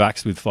been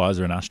vaxxed with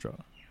Pfizer and Astra.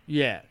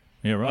 Yeah.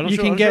 Yeah, right. I'm you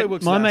sure- can I'm sure get. it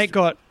works My for mate Astra.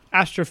 got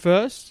Astra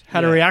first,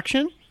 had a Yeah.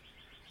 reaction,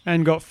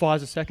 and got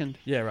Pfizer second.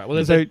 Yeah, right.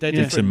 Well, So, they're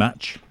yeah. Mix and different.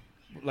 match.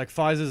 Like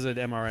Pfizer's an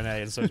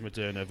mRNA, and so is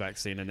Moderna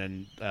vaccine, and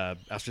then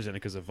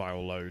AstraZeneca's a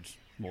viral load,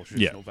 more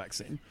traditional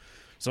vaccine.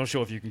 So I'm not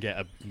sure if you can get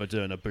a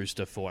Moderna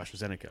booster for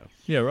AstraZeneca.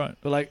 Yeah, right.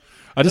 But like,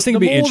 I just the think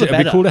it'd be more, the interesting. It'd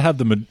be better. cool to have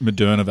the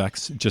Moderna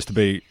vax just to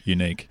be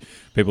unique.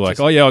 People are like,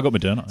 oh yeah, I got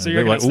Moderna. So And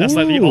you're they're like, that's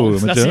like the "Ooh, old,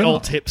 that's the Moderna."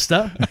 old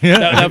tipster.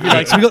 Yeah. They'll be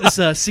like, so we got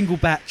this single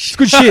batch.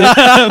 Good shit.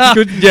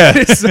 Good, yeah.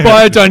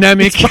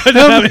 Biodynamic.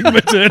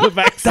 Moderna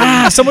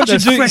vaccine. Someone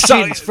should do fresh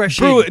in, it's fresh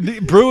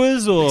in.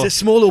 brewers or It's a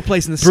small little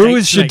place in the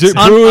brewers should States.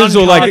 do brewers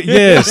or like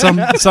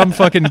some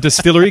fucking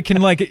distillery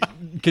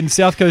can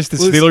South Coast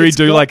Distillery it's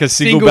do got like a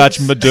single batch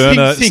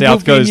Moderna single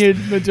South Coast. vineyard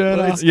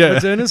Moderna. Yeah.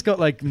 Moderna's got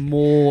like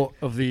more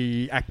of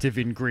the active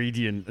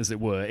ingredient, as it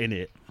were, in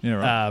it. Yeah,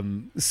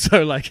 right.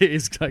 So like it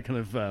is like kind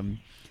of a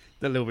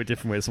little bit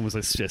different, where it's almost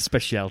like a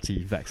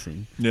specialty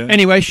vaccine. Yeah.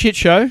 Anyway, shit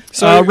show.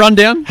 So-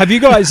 Rundown. Have you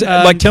guys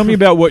tell me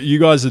about what you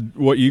guys are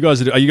doing?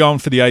 Are you going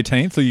for the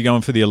 18th or are you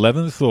going for the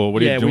 11th or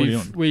what are you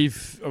doing? we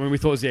thought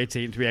it was the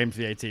 18th. We aimed for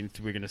the 18th.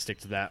 We're going to stick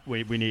to that.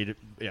 We need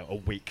a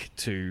week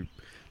to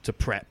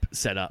prep,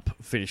 set up,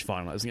 finish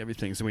finalizing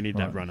everything. So we need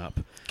that run up.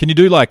 Can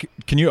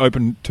you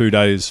open 2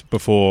 days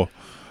before?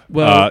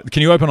 Well,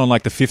 can you open on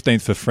like the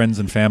 15th for friends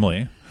and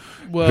family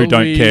who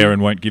don't care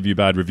and won't give you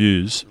bad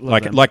reviews?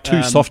 Love them. Like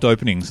two soft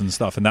openings and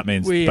stuff, and that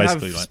means we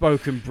basically have like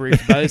spoken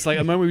brief about it. It's like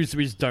at the moment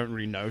we just don't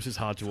really know. So it's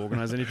hard to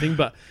organise anything.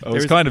 But I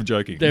was kind of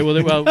joking. we've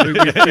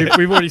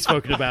already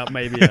spoken about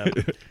maybe a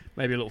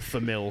little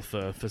famil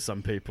for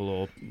some people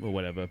or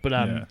whatever. But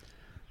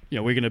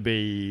we're going to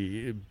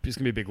be. It's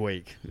going to be a big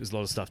week. There's a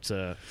lot of stuff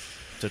to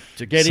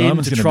get Simon's in,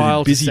 gonna be to a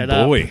trial, busy to set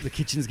boy. up. The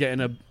kitchen's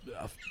getting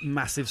a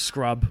massive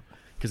scrub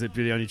because it'd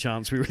be the only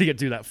chance we really get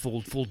to do that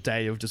full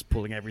day of just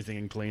pulling everything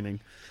and cleaning.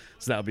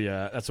 So that'll be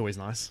that's always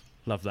nice.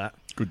 Love that.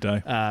 Good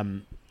day.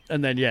 And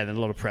then then a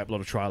lot of prep, a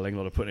lot of trialing, a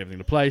lot of putting everything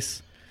into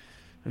place,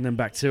 and then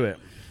back to it.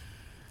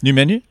 New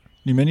menu?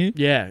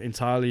 Yeah,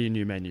 entirely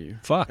new menu.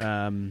 Fuck.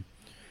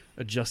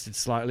 Adjusted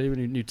slightly.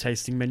 New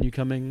tasting menu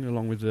coming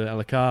along with the a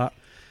la carte,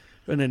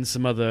 and then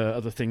some other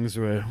things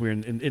we're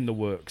in the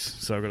works.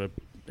 So I've got a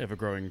ever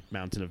growing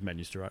mountain of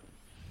menus to write.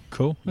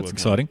 Cool. That's Working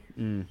exciting.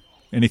 on.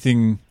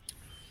 Anything?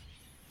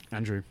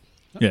 Andrew,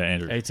 Yeah,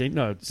 Andrew. 18.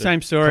 No,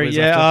 Same story. days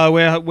Yeah,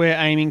 after. we're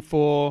aiming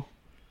for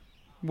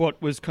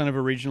what was kind of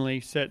originally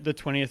set the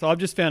 20th. I've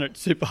just found it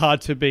super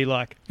hard to be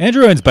like.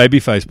 Andrew owns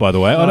Babyface, by the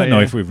way. I Oh, don't know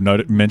yeah. if we've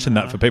mentioned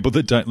that for people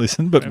that don't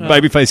listen, but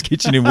Babyface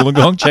Kitchen in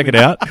Wollongong, check it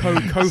out.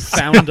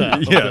 co-founder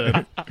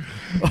Yeah.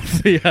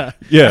 of the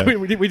Yeah.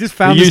 we just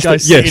found He this guy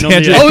used to- sitting on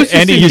Andrew, the I was just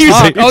Andy in used to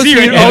his- be, I was here-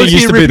 I Andy was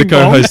used to here be the ripping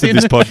balls co-host of in.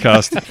 this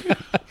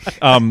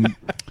podcast.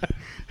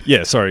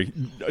 Yeah, sorry.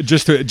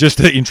 Just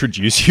to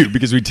introduce you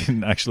because we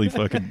didn't actually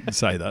fucking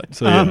say that.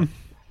 So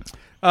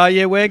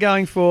yeah. We're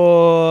going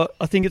for.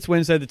 I think it's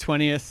Wednesday the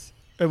 20th.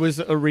 It was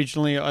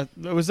originally. It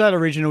was that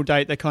original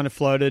date they kind of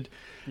floated,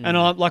 and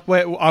I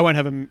won't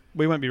have a.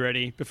 We won't be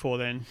ready before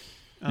then,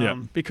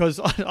 because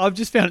I've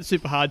just found it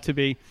super hard to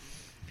be.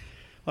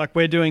 Like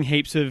we're doing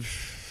heaps of,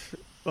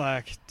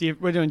 we're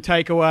doing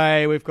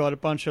takeaway. We've got a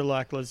bunch of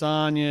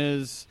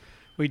lasagnas.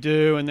 We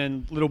do, and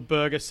then little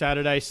burger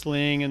Saturday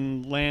sling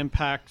and lamb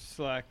packs,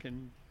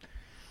 and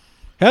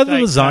How do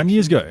the steak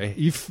lasagnas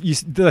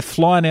go? They're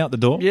flying out the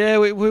door? yeah,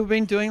 we've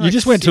been doing. You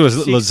just went to a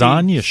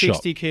lasagna shop.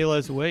 60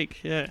 kilos a week.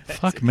 Yeah,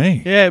 Fuck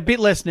me. yeah, a bit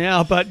less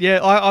now, but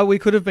yeah, we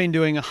could have been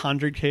doing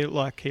 100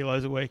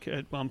 kilos a week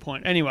at one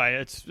point. Anyway,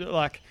 it's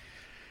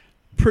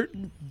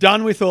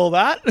done with all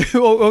that,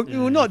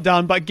 or not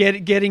done, but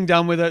getting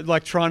done with it.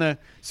 Like trying to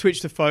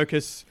switch the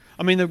focus.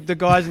 I mean, the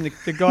guys in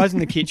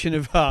the kitchen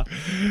have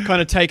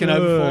kind of taken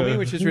over for me,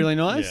 which is really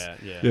nice.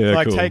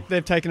 Yeah, cool.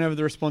 They've taken over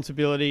the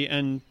responsibility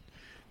and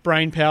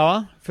brain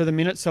power for the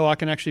minute, so I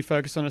can actually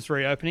focus on its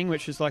reopening,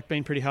 which has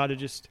been pretty hard to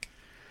just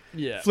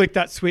flick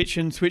that switch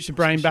and switch the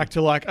brain back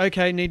to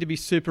okay, need to be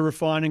super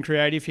refined and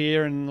creative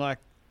here, and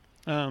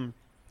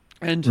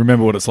and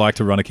remember what it's like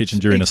to run a kitchen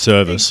during a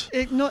service.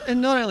 not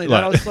only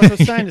that, I was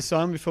saying to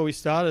Simon before we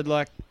started,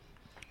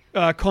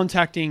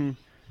 contacting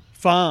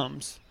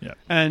farms,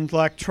 and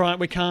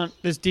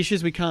there's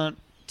dishes we can't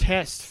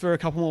test for a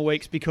couple more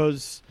weeks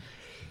because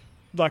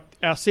like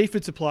our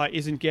seafood supply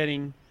isn't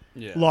getting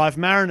live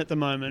marron at the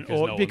moment,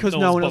 because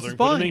no one else is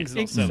buying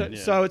it.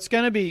 So it's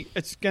going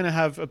to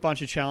have a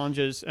bunch of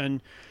challenges, and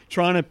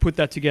trying to put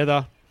that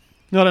together.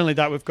 Not only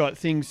that, we've got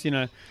things,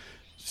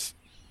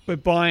 we're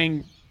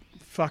buying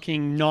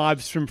fucking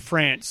knives from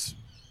France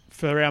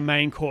for our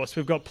main course.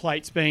 We've got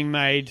plates being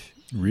made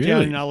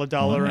down in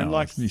Ulladulla, and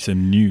like it's a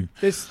new,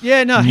 heaps of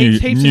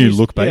new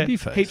look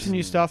Babyface. Heaps of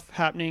new stuff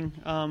happening.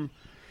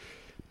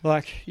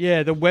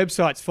 The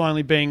website's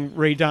finally being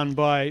redone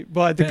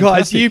by the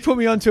guys you put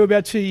me onto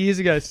about 2 years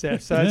ago,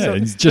 Steph. So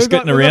it's just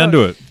getting around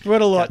to it. We've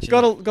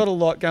got a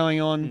lot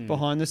going on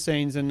behind the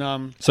scenes,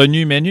 and so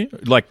new menu,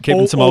 like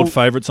keeping some old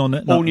favourites on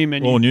there. All new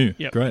menu, all new.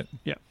 Yep. Great.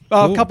 Yeah,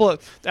 cool. A couple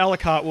of a la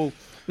carte will.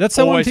 That's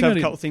the always one thing have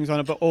a couple of things on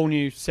it, but all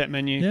new set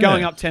menu,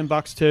 going up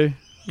 $10 too.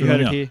 You Good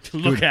heard it on here.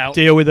 Look out.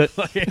 Deal with it.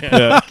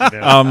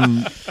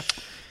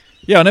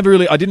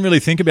 I didn't really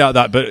think about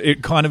that, but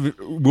it kind of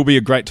will be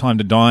a great time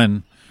to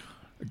dine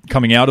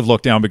coming out of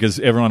lockdown because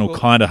everyone will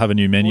kind of have a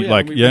new menu.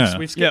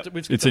 We've skipped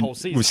the whole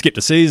season. We've skipped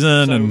a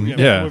season, so, and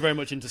we're very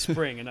much into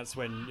spring, and that's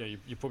when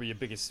you're probably your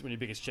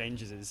biggest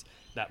changes is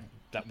that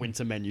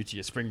winter menu to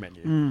your spring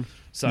menu.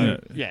 So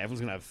everyone's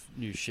gonna have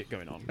new shit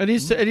going on. It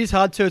is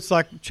hard too. It's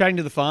like chatting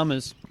to the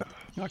farmers.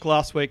 Like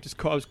last week,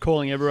 I was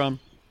calling everyone,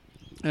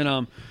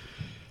 and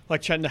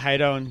like chatting to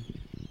Hato and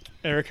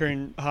Erica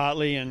and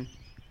Hartley, and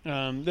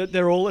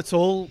it's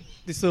all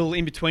this little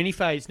in betweeny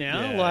phase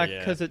now,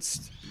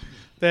 because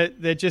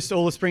they're just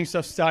all the spring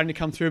stuff's starting to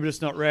come through, but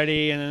it's not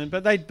ready,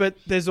 but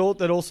there's all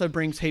that also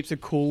brings heaps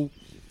of cool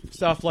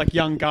stuff like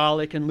young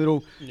garlic and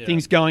little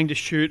things going to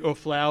shoot or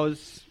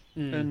flowers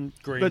and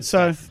green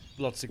stuff.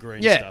 Lots of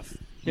green stuff.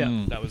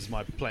 Yeah, that was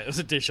my plate. That was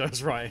a dish I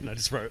was writing. I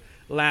just wrote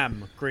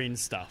lamb, green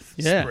stuff,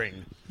 Yeah.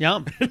 spring.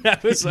 Yum.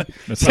 That was like,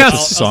 I'd eat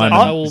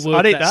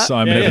that.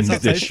 Simon Yeah, Evans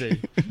sounds dish.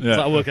 tasty. Yeah.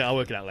 So I'll work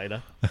it out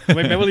later.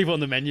 Maybe we'll leave it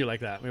on the menu like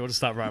that. Maybe we'll just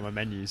start writing my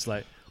menus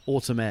like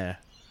autumn air,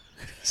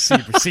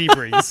 sea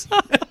breeze.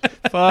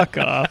 Fuck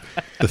off.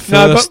 The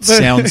first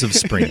sounds of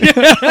spring.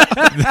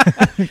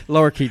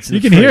 Laura Keats.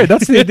 You can hear it.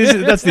 That's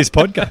this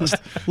podcast.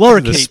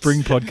 Laura The Keats.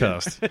 spring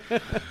podcast.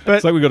 But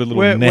It's like we've got a little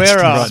we're- nest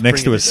we're, right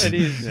next to us. It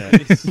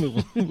is.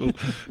 Little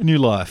new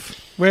life.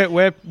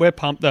 We're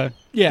pumped though.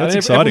 Yeah,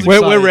 That's everyone's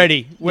exciting. We're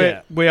ready.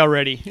 Yeah. We are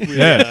ready.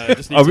 Yeah,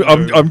 just need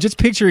to I'm just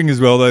picturing as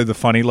well though the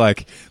funny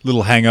like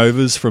little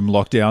hangovers from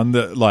lockdown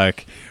that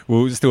like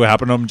will still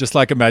happen. I'm just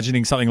like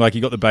imagining something like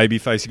you got the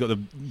Babyface, you got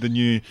the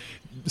new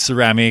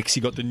ceramics,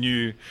 you got the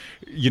new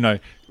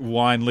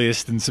wine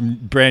list and some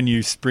brand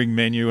new spring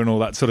menu and all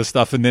that sort of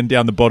stuff, and then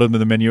down the bottom of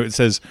the menu it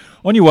says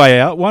on your way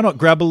out why not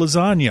grab a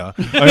lasagna,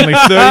 only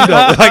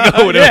 $30. Like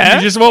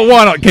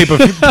why not keep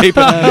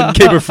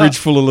a fridge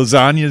full of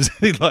lasagnas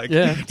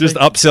just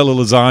upsell a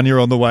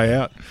lasagna on the way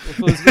out.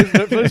 For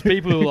those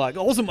people who are like,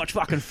 there wasn't much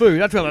fucking food,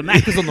 I had to have a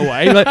Macca's on the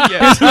way. Like,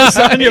 here's a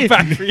lasagna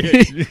factory.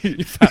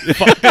 You fat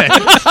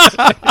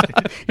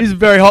fuck. Here's a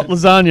very hot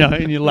lasagna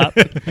in your lap.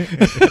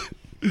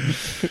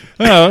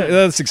 Oh,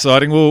 that's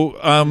exciting.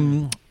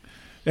 Well,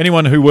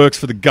 anyone who works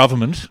for the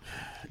government,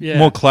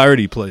 more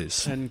clarity,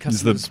 please. And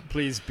customers,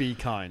 please be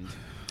kind.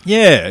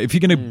 Yeah, if you're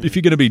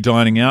gonna be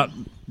dining out,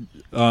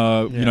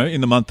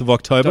 in the month of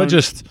October, Don't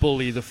just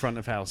bully the front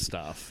of house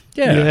staff.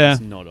 Yeah.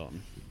 It's not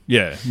on.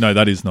 Yeah, no,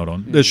 that is not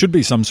on. There should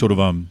be some sort of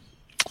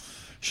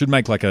should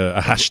make like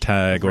a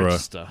hashtag or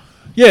register.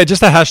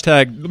 Just a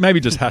hashtag.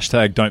 Maybe just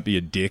hashtag don't be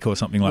a dick or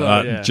something like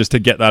that. Yeah. Just to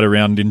get that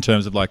around in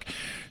terms of like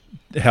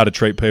how to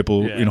treat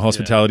people in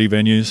hospitality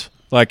venues.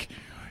 Like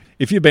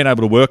if you've been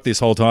able to work this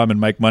whole time and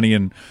make money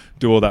and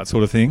do all that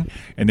sort of thing,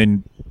 and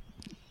then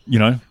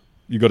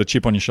you've got a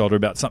chip on your shoulder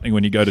about something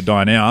when you go to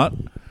dine out,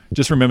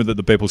 just remember that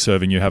the people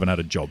serving you haven't had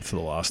a job for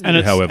the last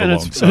however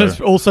long. And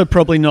it's also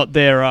probably not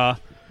their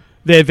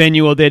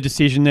venue or their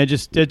decision. They're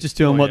just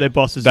doing what their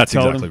bosses have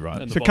told exactly them.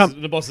 right. And So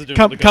the bosses are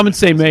doing come and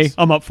see me.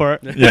 I'm up for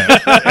it.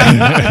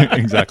 Yeah,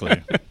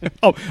 exactly.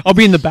 Oh, I'll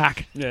be in the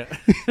back. Yeah.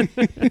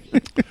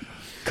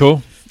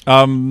 Cool.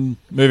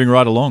 Moving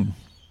right along,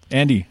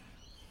 Andy,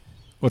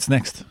 what's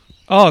next?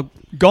 Oh,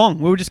 gong.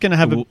 We were just going to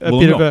have a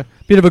Wollongong.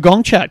 bit of a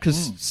gong chat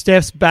because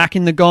Steph's back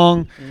in the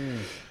gong.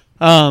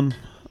 I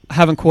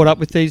haven't caught up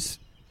with these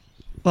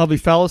lovely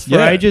fellas for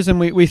ages, and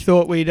we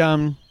thought we'd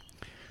I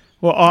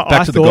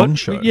Back to the thought, gong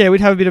show. Yeah,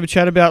 we'd have a bit of a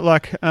chat about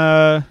like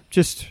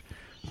just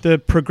the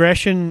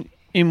progression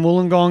in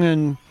Wollongong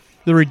and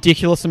the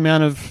ridiculous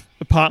amount of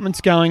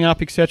apartments going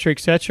up, etc.,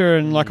 etc.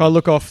 And like I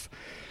look off,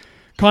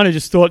 kind of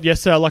just thought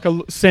yesterday, like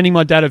sending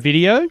my dad a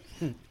video.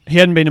 He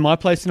hadn't been to my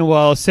place in a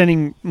while. I was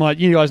sending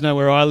you guys know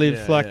where I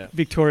live,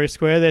 Victoria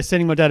Square. They're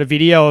sending my dad a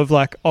video of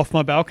like off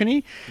my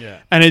balcony. Yeah.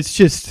 And it's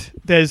just,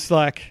 there's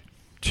like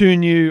 2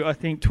 new, I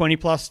think 20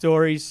 plus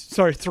stories.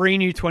 Sorry, 3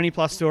 new 20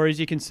 plus stories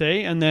you can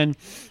see. And then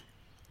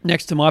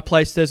next to my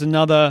place, there's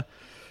another,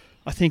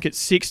 I think it's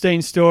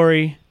 16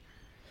 story,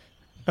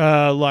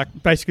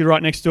 like basically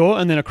right next door.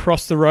 And then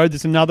across the road,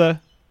 there's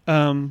another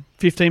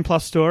 15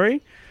 plus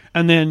story.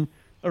 And then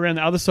around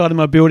the other side of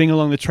my building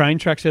along the train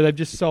tracks. So they've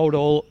just sold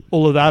all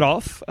of that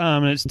off,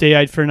 and it's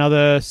DA'd for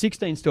another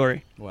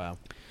 16-story. Wow.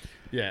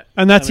 Yeah.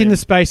 And that's in the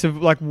space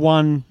of like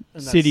one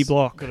city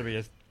block. Got to be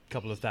a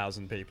couple of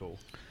thousand people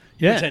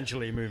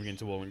potentially moving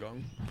into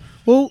Wollongong.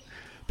 Well,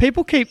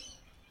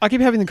 I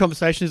keep having the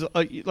conversations,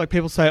 like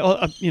people say,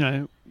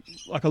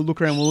 like I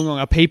look around Wollongong,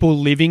 are people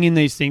living in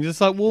these things?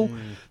 It's like, well,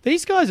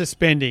 these guys are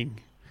spending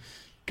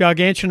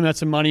gargantuan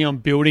amounts of money on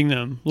building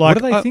them. Like,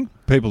 what do they think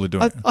people are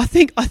doing? I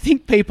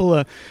think people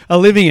are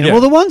living in it. Yeah.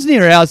 Well, the ones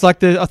near ours,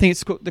 like I think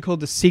they're called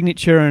the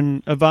Signature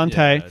and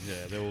Avante.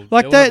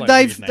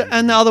 They've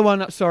and the other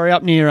one,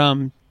 up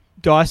near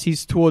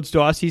Dicey's, towards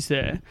Dicey's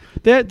there.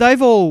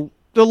 They've all,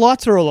 the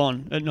lights are all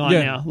on at night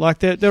now. Like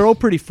they're all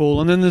pretty full,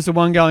 and then there's the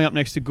one going up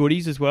next to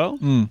Goodies as well.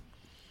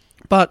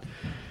 But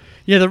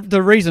yeah,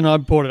 the reason I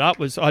brought it up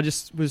was I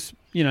just was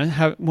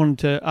wanted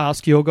to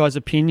ask your guys'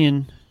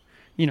 opinion.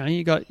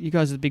 You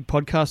guys are the big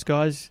podcast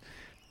guys,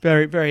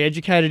 very, very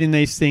educated in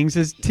these things.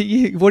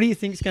 What do you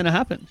think is going to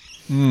happen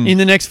in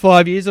the next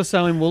 5 years or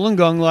so in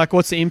Wollongong? Like,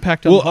 what's the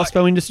impact on the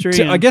hospo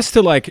industry? I guess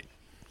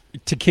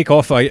to kick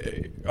off, I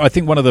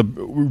think one of the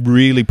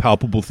really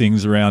palpable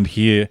things around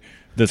here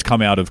that's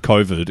come out of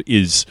COVID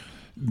is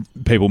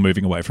people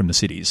moving away from the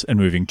cities and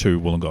moving to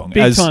Wollongong.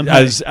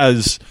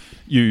 As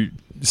you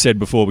said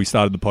before we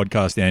started the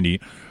podcast, Andy,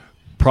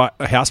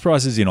 house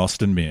prices in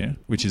Austinmere,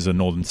 which is a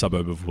northern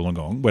suburb of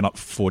Wollongong, went up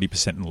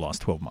 40% in the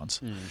last 12 months,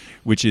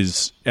 which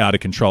is out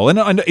of control.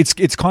 And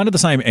it's kind of the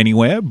same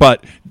anywhere,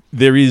 but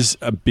there is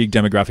a big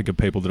demographic of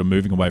people that are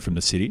moving away from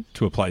the city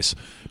to a place,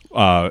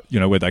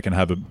 where they can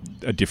have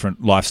a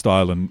different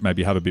lifestyle and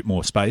maybe have a bit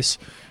more space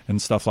and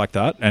stuff like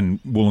that.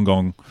 And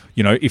Wollongong,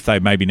 if they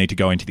maybe need to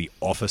go into the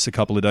office a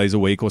couple of days a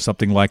week or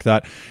something like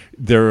that,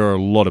 there are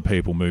a lot of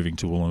people moving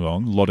to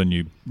Wollongong, a lot of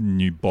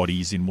new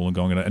bodies in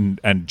Wollongong,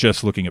 and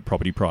just looking at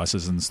property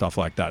prices and stuff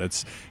like that,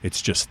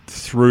 it's just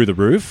through the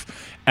roof,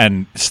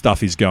 and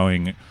stuff is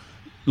going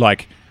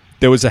like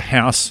there was a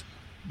house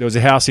in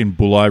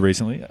Bulli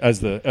recently as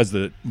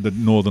the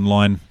Northern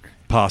Line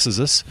passes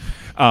us.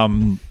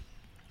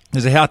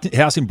 There's a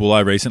house in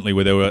Bulli recently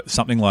where there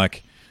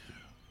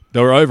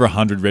were over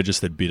 100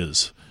 registered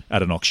bidders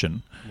at an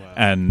auction. Wow.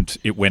 And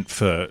it went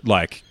for something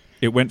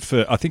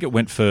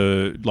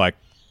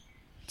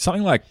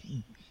like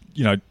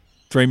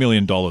 $3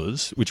 million,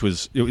 it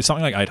was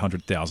something like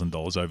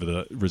 $800,000 over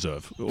the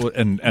reserve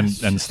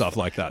and stuff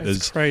like that.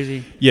 It's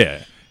crazy.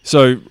 Yeah.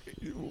 So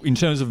in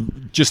terms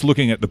of just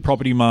looking at the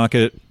property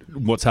market,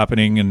 what's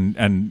happening,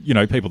 and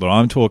people that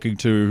I'm talking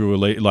to who are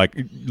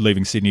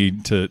leaving Sydney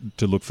to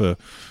look for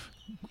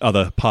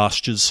other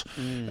pastures,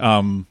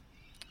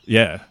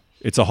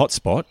 it's a hot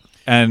spot.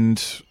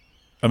 And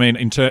I mean,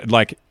 and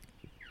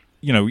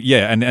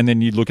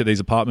then you look at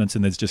these apartments,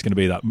 and there's just going to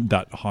be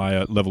that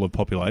higher level of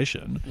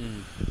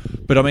population.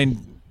 But I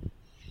mean,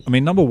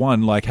 number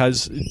one,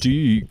 do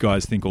you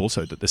guys think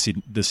also that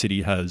the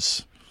city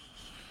has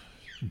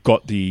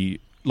got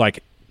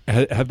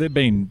have there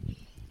been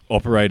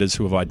operators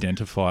who have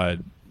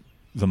identified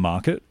the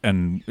market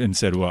and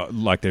said, well,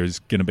 there's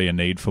going to be a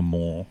need for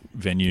more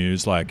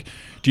venues?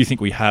 Do you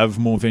think we have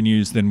more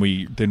venues than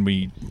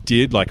we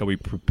did? Are we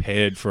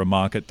prepared for a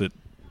market that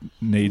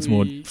needs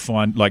more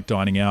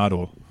dining out?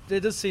 Or there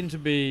does seem to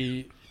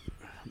be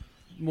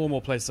more and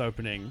more places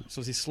opening. It's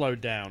obviously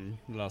slowed down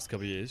in the last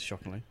couple of years,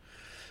 shockingly.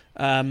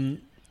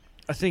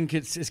 I think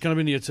it's kind of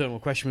been the eternal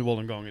question with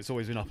Wollongong. It's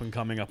always been up and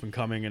coming,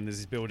 and there's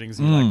these buildings,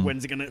 and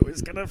when's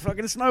it's gonna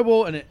fucking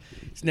snowball, and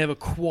it's never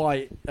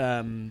quite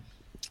kind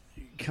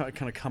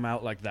of come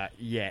out like that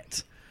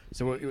yet.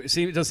 So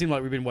it does seem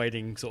like we've been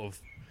waiting sort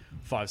of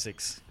 5,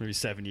 6, maybe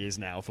 7 years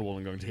now for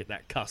Wollongong to hit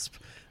that cusp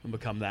and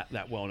become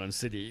that well-known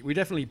city. We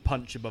definitely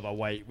punch above our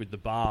weight with the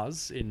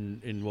bars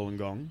in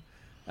Wollongong,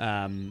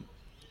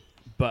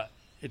 but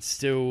it's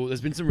still,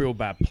 there's been some real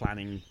bad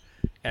planning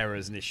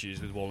errors and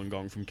issues with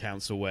Wollongong from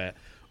council, where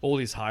all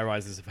these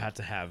high-rises have had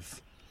to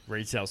have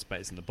retail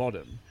space in the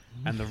bottom,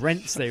 and the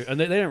rents they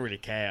don't really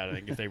care, I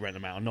think, if they rent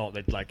them out or not.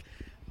 They'd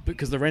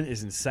because the rent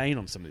is insane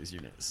on some of these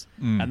units,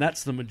 and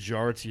that's the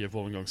majority of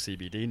Wollongong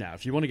CBD now.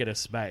 If you want to get a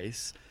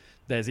space,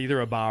 there's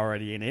either a bar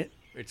already in it,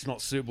 it's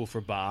not suitable for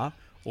a bar,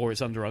 or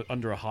it's under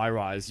a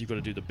high-rise. You've got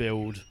to do the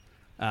build,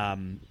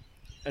 and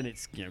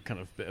it's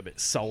kind of a bit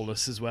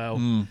soulless as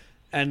well.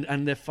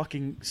 And they're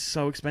fucking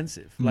so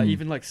expensive.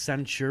 Even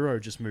Sanchuro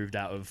just moved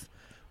out of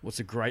what's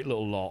a great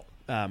little lot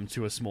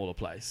to a smaller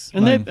place.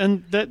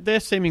 And they're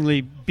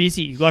seemingly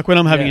busy. When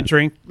I'm having a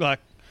drink,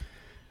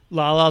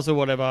 Lala's or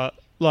whatever,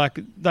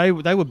 they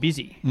were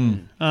busy.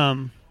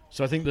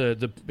 So I think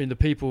the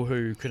people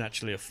who can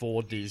actually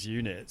afford these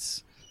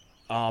units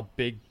are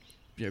big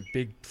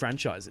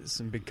franchises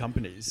and big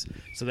companies.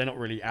 So they're not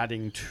really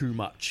adding too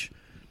much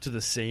to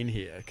the scene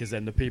here, because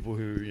then the people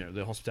who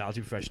the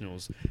hospitality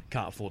professionals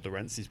can't afford the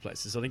rents these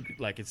places. So I think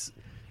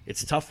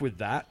it's tough with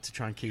that to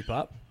try and keep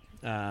up.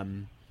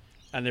 And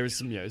there is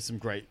some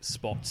great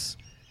spots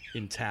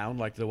in town,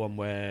 like the one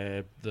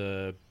where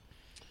the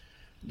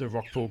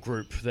Rockpool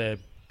group, their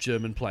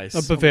German place,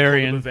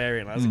 Bavarian.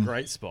 That's a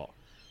great spot.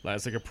 Like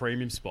it's like a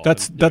premium spot.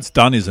 That's And,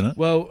 done, isn't it?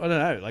 well, I don't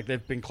know. Like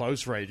they've been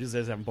closed for ages. They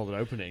just haven't bothered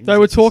opening. They So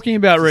were it's talking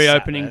about it's just sat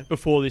reopening there.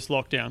 before this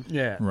lockdown.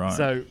 Yeah. Right.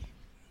 So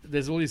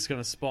there's all these kind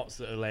of spots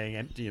that are laying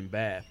empty and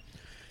bare.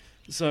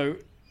 So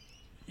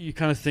you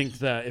kind of think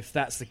that if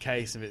that's the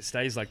case, if it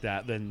stays like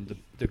that, then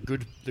the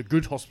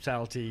good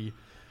hospitality,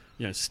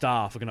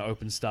 staff are going to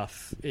open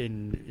stuff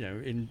in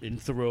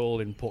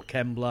Thurrock, in Port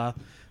Kembla,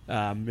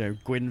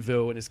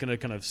 Gwynville, and it's going to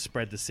kind of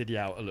spread the city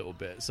out a little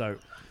bit. So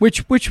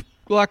Which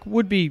like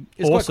would be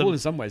it's quite awesome. cool in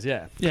some ways,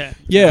 yeah. Yeah.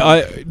 Yeah,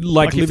 I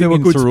Like if there living were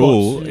in good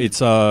Thurrock. spots. It's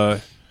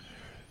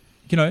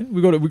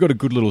we got a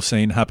good little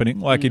scene happening,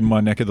 like in my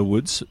neck of the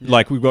woods. Yeah.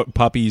 Like we've got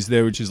Puppies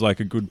there, which is like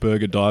a good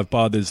burger dive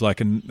bar. There's like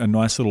a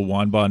nice little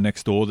wine bar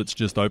next door that's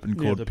just open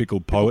called the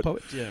Pickled Poet.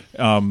 Yeah.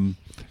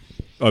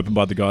 Opened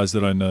by the guys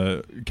that own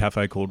a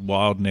cafe called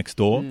Wild next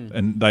door,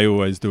 and they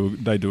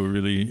do a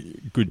really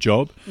good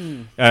job.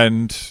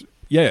 And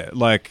yeah,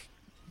 like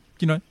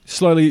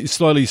slowly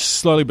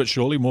but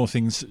surely more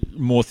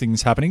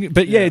things happening.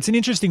 But yeah, it's an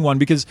interesting one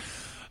because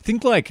I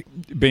think like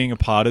being a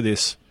part of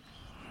this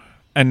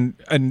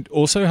and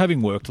also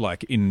having worked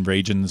like in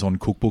regions on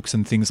cookbooks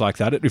and things like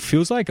that, it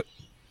feels like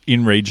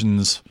in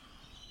regions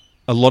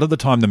a lot of the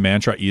time the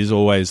mantra is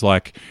always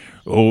like,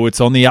 oh, it's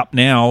on the up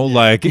now,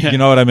 like, you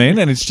know what I mean?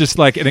 And it's just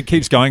like, and it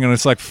keeps going, and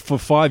it's like for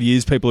 5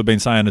 years people have been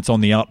saying it's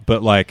on the up,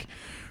 but like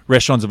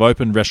restaurants have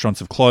opened, restaurants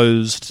have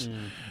closed.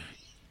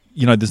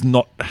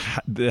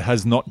 There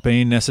has not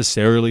been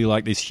necessarily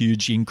like this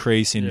huge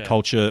increase in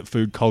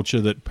food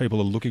culture that people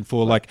are looking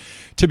for. Like,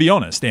 to be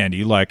honest,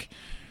 Andy, like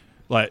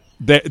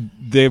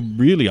there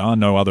really are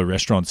no other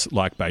restaurants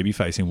like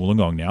Babyface in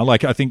Wollongong now.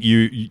 Like, I think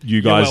you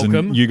guys and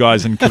Cavo, you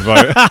guys and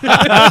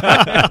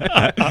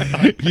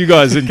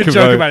Can Cavo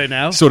joke about it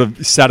now. sort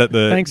of sat at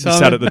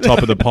the top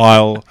of the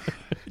pile.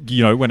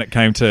 When it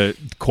came to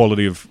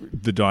quality of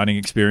the dining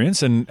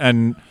experience, and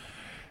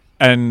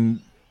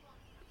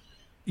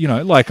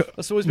like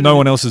That's always been no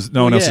one else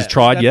has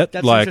tried yet.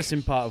 That's like, an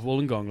interesting part of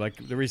Wollongong.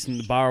 Like the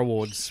recent bar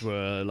awards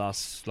were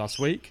last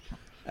week.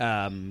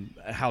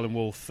 Howlin'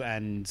 Wolf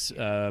and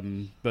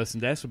Births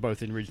and Deaths were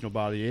both in Regional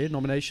Bar of the Year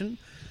nomination.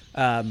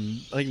 I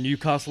think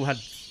Newcastle had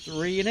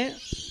 3 in it.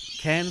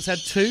 Cairns had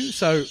 2.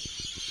 So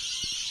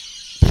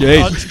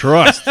Jesus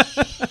Christ.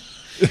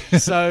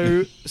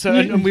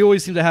 And we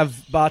always seem to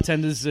have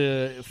bartenders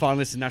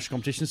finalists in national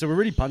competitions. So we're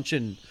really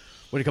punching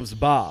when it comes to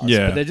bars.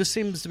 Yeah. But there just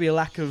seems to be a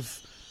lack of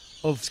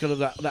kind of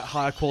that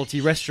higher quality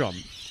restaurant.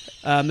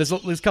 There's a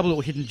couple of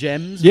little hidden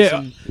gems. Yeah.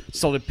 Some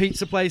solid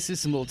pizza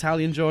places, some little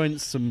Italian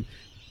joints, some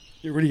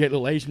really great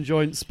little Asian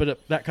joints,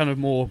 but that kind of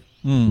more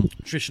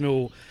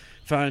traditional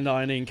fine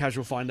dining,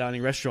 casual fine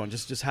dining restaurant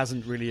just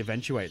hasn't really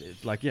eventuated.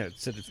 Like,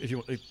 said if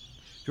you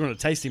want a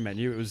tasting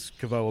menu, it was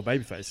Cavo or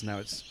Babyface, and now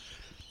it's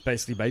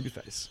basically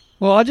Babyface.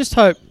 Well, I just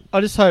hope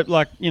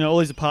like all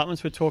these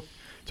apartments we're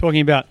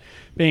talking about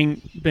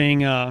being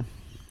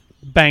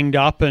banged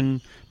up and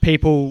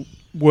people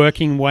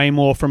working way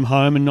more from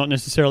home and not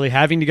necessarily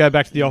having to go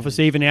back to the office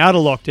even out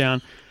of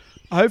lockdown.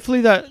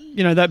 Hopefully that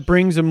that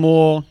brings a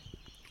more,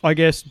 I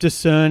guess,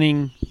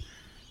 discerning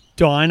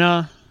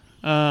diner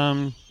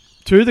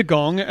to the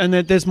Gong, and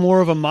that there's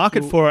more of a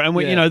market for it.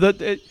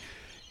 And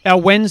our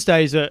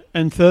Wednesdays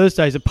and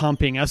Thursdays are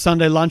pumping. Our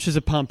Sunday lunches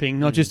are pumping,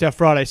 not just our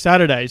Friday,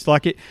 Saturdays.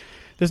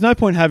 There's no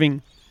point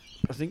having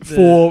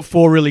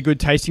four really good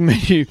tasting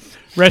menu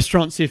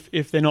restaurants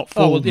if they're not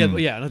full. Oh, well,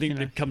 yeah, and I think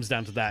it comes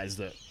down to that, is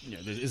that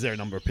is there a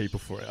number of people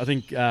for it? I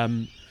think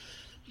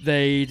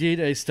they did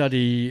a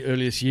study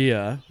earlier this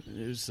year.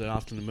 It was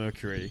after the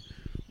Mercury,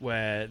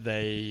 where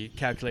they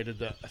calculated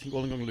that I think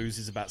Wollongong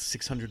loses about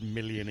 600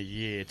 million a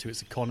year to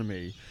its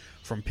economy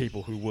from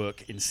people who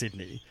work in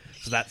Sydney.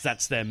 So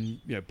that's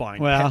them,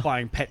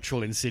 buying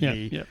petrol in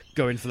Sydney,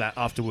 going for that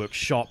after work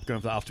shop,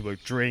 going for that after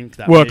work drink,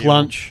 that work meal,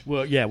 lunch,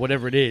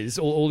 whatever it is.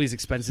 All these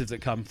expenses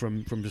that come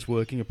from just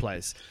working a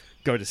place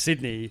go to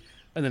Sydney,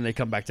 and then they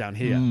come back down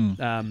here.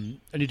 And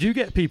you do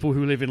get people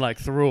who live in like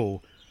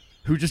Thurrock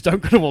who just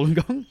don't go to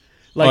Wollongong.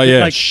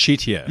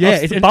 Shit, yeah. Yeah,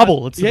 it's the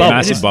bubble. It's the bubble.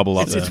 Massive bubble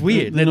up there. It's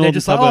weird. They're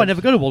just like, I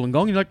never go to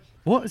Wollongong. You're like,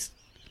 what?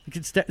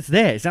 It's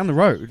there. It's down the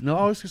road.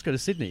 No, let's just go to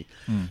Sydney.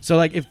 So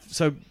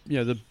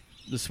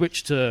the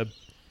switch to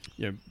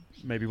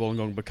maybe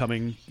Wollongong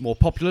becoming more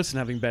populous and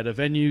having better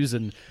venues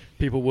and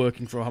people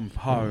working from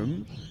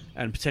home,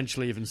 and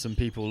potentially even some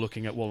people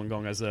looking at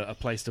Wollongong as a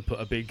place to put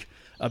a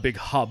big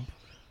hub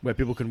where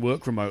people can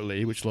work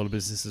remotely, which a lot of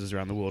businesses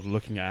around the world are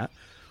looking at,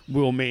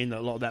 will mean that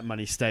a lot of that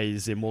money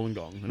stays in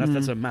Wollongong, and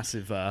that's a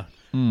massive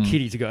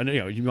kitty to go. And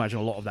you imagine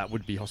a lot of that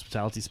would be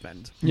hospitality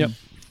spend. Yep.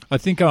 I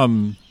think.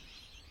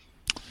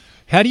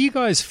 How do you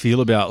guys feel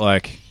about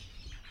like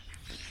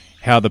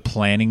how the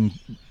planning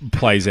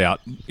plays out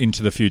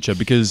into the future?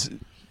 Because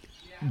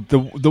the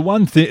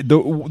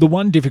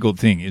one difficult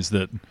thing is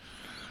that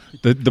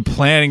the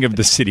planning of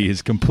the city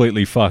is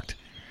completely fucked.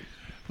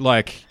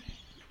 Like,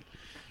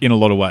 in a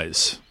lot of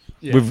ways,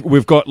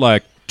 we've got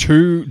like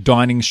 2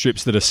 dining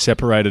strips that are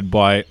separated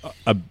by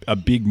a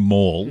big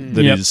mall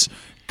that is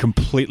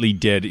completely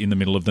dead in the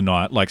middle of the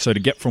night. Like, so to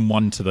get from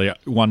one to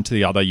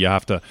the other, you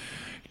have to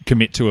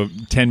commit to a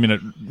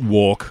 10-minute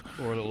walk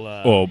or a little,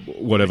 or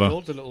whatever, a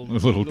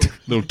little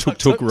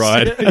tuk-tuk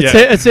ride.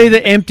 It's either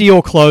empty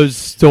or closed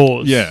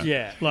stores. Yeah.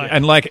 Yeah.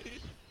 And like,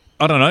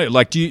 I don't know,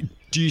 like, do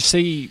you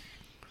see,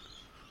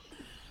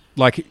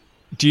 like,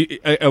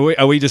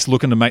 are we just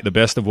looking to make the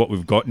best of what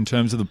we've got in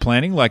terms of the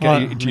planning? Like,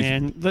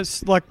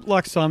 that's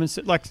like Simon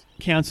said, like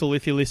council.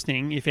 If you're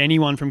listening, if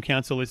anyone from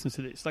council listens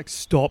to this, like,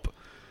 stop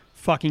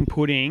fucking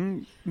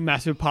putting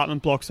massive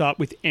apartment blocks up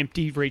with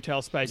empty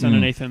retail space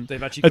underneath them.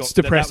 They've actually it's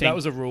depressing. That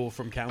was a rule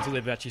from council.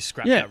 They've actually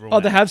scrapped that rule.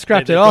 Oh, they have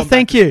scrapped it. Oh,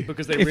 thank you.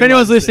 If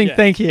anyone's listening,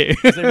 thank you.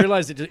 Because they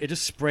realised it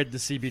just spread the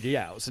CBD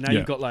out. So now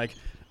you've got like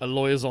a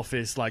lawyer's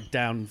office like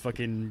down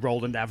fucking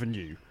Roland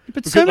Avenue.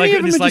 But so many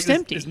of them are just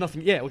empty. There's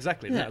nothing. Yeah,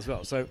 exactly. That as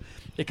well. So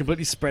it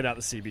completely spread out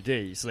the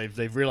CBD. So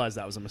they've realised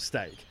that was a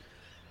mistake.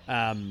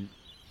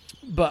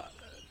 But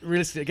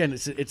realistically, again,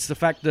 it's the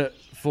fact that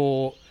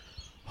for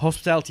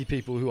hospitality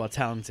people who are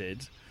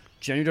talented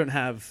generally don't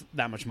have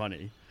that much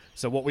money.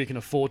 So what we can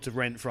afford to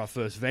rent for our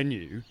first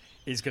venue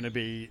is going to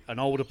be an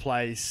older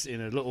place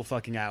in a little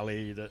fucking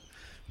alley that,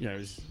 you know,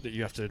 that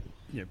you have to,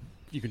 you know,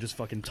 you can just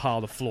fucking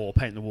tile the floor,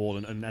 paint the wall,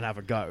 and have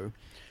a go.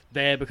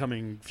 They're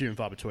becoming few and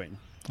far between.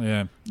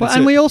 Yeah.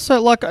 And we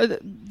also, like,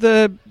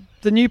 the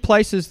new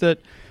places that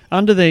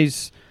under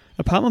these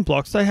apartment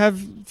blocks, they have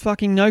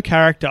fucking no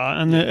character,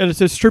 and it's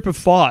a strip of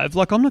 5.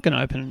 Like, I'm not going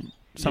to open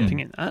something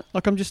in that.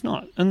 Like, I'm just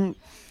not. And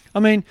I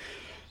mean,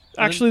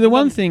 actually, the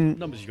one thing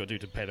numbers you got to do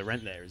to pay the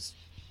rent there is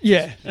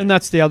and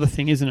that's the other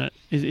thing, isn't it?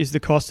 Is the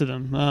cost of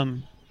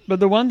them. But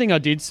the one thing I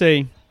did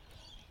see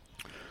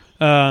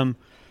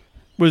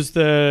was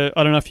I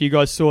don't know if you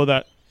guys saw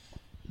that,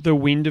 the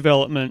wind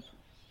development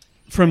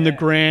from the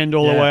Grand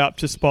all the way up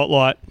to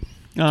Spotlight.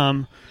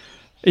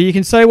 You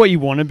can say what you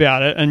want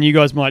about it, and you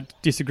guys might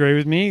disagree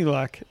with me,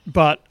 like,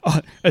 but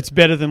it's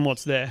better than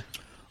what's there,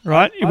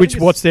 right?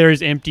 What's there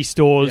is empty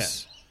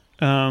stores.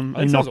 And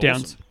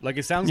knockdowns. Awesome. Like,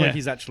 it sounds like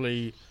he's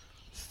actually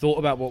thought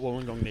about what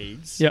Wollongong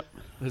needs. Yep.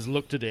 Has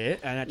looked at it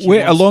and actually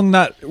along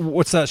that.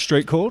 What's that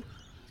street called?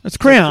 It's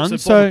Crown.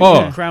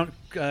 Crown,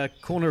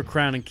 corner of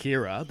Crown and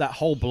Kira. That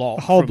whole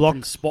block.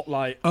 From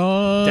Spotlight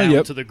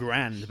down to the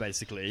Grand,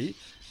 basically.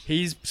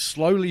 He's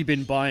slowly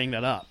been buying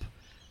that up.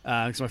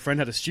 Because my friend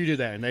had a studio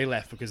there and they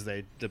left because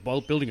the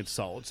building had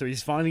sold. So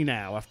he's finally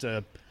now,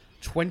 after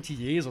 20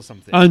 years or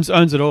something, owns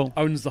it all.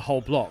 Owns the whole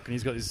block, and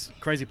he's got these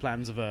crazy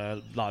plans of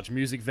a large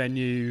music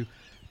venue.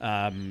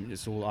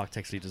 It's all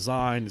architecturally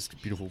designed. It's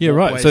beautiful. Yeah,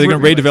 right. So they're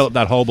going to redevelop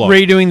that whole block,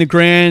 redoing the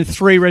Grand,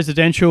 3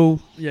 residential,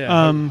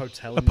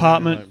 hotel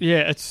apartment.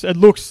 It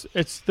looks.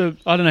 It's the.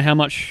 I don't know how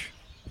much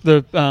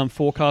the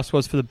forecast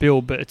was for the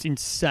build, but it's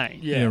insane.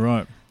 Yeah,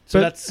 right.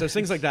 So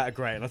things like that are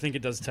great, and I think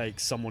it does take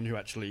someone who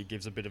actually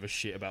gives a bit of a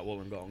shit about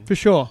Wollongong for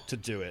sure to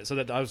do it. So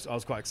that I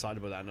was quite excited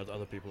about that, and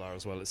other people are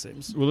as well. It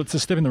seems. Well, it's a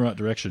step in the right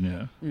direction,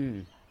 yeah.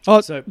 Mm.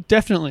 Oh, so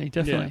definitely.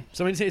 Yeah.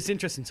 So I mean, it's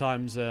interesting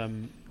times.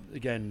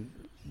 Again,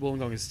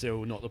 Wollongong is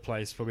still not the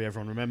place probably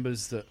everyone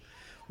remembers that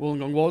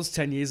Wollongong was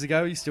 10 years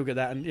ago. You still get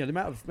that, and the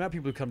amount of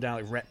people who come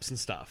down, like reps and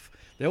stuff,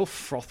 they all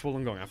froth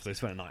Wollongong after they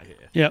spend a night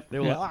here. Yep. They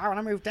were like, I want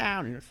to move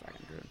down. And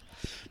fucking good.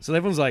 So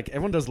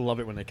everyone does love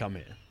it when they come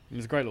here. And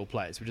it's a great little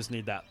place. We just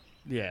need that.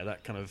 Yeah,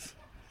 that kind of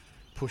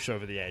push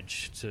over the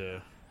edge to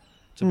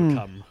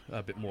become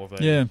a bit more of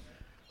a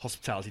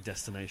hospitality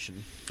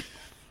destination.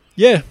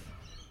 Yeah.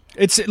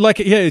 It's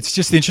like, it's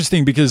just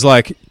interesting because,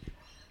 like,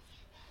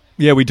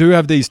 we do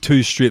have these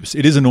 2 strips.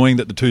 It is annoying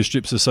that the 2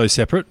 strips are so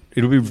separate.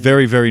 It would be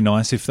very, very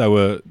nice if they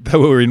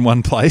were in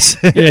one place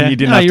and you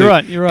didn't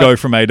have to go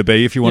from A to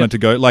B if you wanted to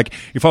go. Like,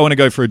 if I want to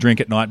go for a drink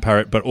at Night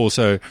Parrot, but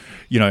also,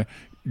 you know,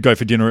 go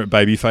for dinner at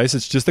Babyface,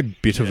 it's just a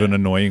bit of an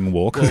annoying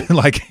walk. Well,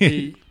 like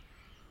the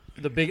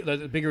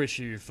bigger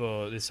issue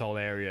for this whole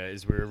area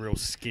is we're a real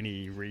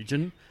skinny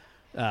region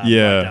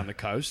right down the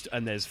coast,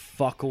 and there's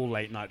fuck all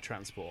late night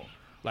transport.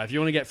 Like, if you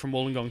want to get from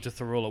Wollongong to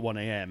Thirroul at 1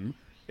 a.m,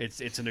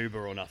 it's an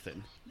Uber or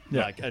nothing.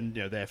 Yeah. Like, and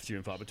you know, they're few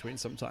and far between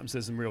sometimes.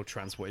 There's some real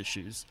transport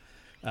issues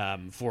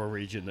for a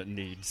region that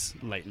needs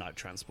late night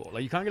transport.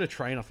 Like, you can't get a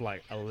train off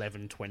like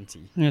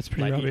 11:20. Yeah, it's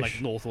pretty rubbish.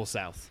 Like north or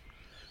south.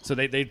 So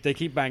they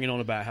keep banging on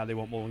about how they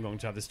want Wollongong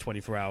to have this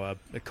 24-hour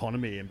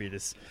economy and be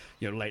this,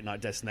 you know, late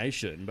night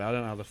destination. But I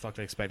don't know how the fuck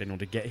they expect anyone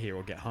to get here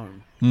or get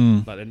home.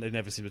 Like, they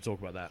never seem to talk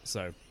about that.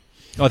 So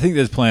I think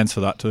there's plans for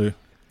that too.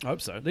 I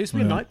hope so. There used to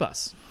be a night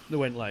bus that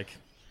went like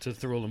to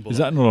Thirroul and Bullock. Is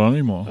that not on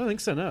anymore? I don't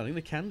think so. No, I think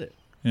they canned it.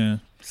 Yeah.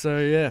 So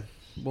yeah,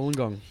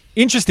 Wollongong.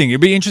 Interesting.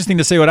 It'd be interesting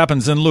to see what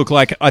happens. And look,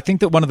 like, I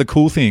think that one of the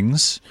cool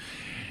things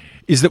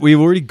is that we've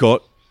already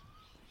got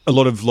a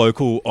lot of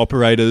local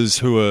operators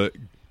who are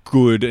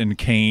good and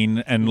keen,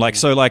 and like,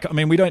 so, like, I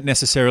mean, we don't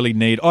necessarily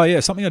need.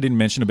 Something I didn't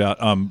mention about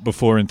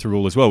before in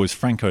Thirroul as well was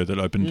Franco that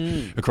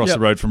opened across the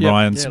road from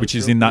Ryan's, which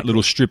is in that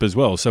little strip as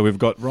well. So we've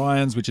got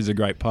Ryan's, which is a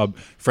great pub.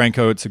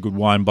 Franco, it's a good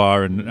wine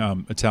bar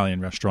and Italian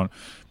restaurant.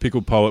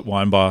 Pickled Poet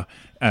wine bar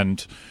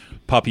and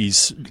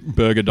Puppy's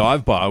Burger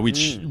Dive Bar,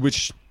 which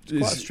is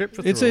quite a strip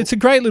for Thirroul. It's a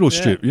great little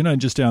strip, you know,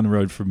 just down the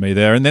road from me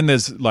there. And then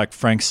there's like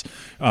Frank's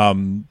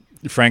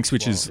Frank's,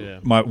 which is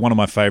one of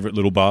my favourite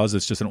little bars.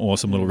 It's just an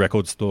awesome little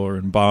record store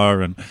and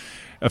bar, and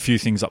a few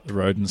things up the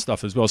road and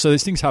stuff as well. So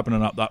there's things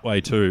happening up that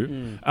way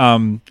too.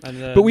 And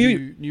but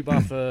new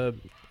bar for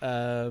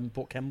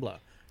Port Kembla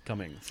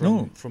coming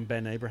from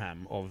Ben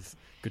Abraham of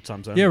Good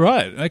Times Only. Yeah,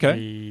 right.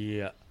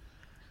 Okay.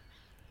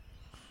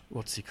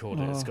 What's he called?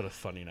 It's got a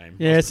funny name.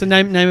 Yeah, it's the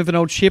name of an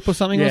old ship or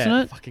something,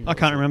 wasn't it? I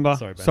can't remember.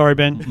 Sorry,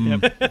 Ben.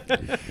 Yep.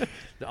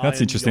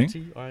 That's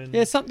interesting.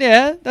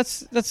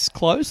 That's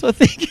close, I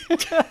think.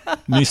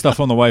 New stuff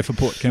on the way for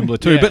Port Kembla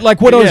too. But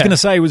like what I was going to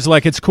say was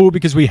like it's cool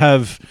because we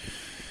have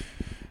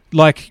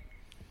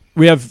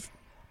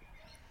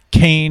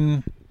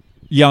keen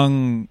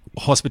young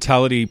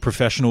hospitality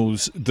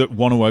professionals that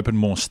want to open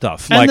more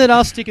stuff. And that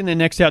are sticking their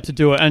necks out to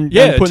do it and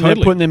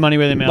putting their money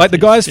where their mouth is. Like the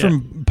guys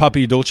from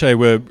Papi Dulce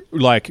were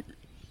like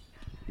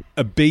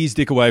a bee's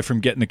dick away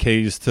from getting the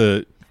keys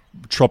to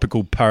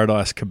Tropical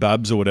Paradise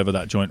Kebabs or whatever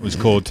that joint was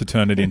called to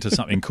turn it into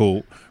something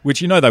cool,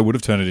 which they would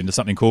have turned it into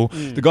something cool.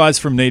 The guys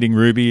from Kneading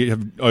Ruby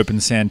have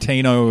opened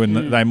Santino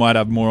and they might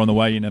have more on the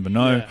way, you never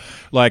know.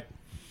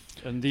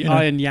 And the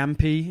Iron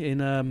Yampy in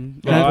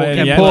the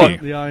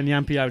Iron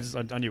Yampy,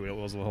 I knew what it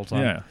was the whole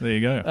time. Yeah, there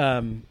you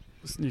go.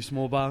 New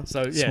small bar.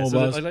 So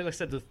bars. Like I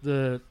said,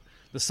 the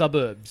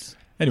suburbs.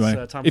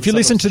 Anyway, if you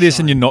listen to this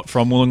and you're not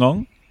from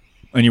Wollongong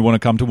and you want to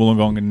come to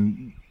Wollongong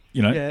and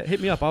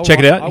hit me up. Check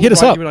it out. Hit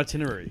us up. You an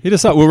itinerary. Hit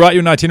us up. We'll write you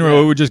an itinerary,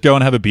 or we'll just go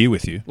and have a beer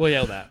with you.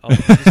 Well, that. I'll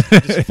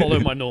just follow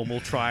my normal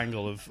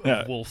triangle of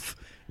wolf,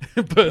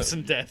 births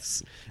and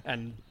deaths,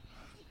 and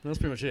that's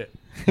pretty much it.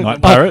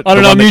 Night Parrot. I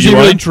don't know. I'm usually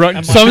really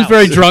drunk. Someone's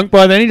very drunk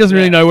by then. He doesn't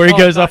really know where he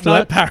goes after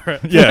Night that.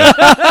 Parrot. Yeah,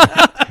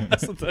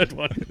 that's the third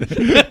one.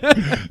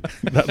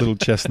 That little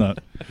chestnut.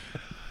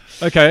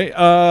 Okay,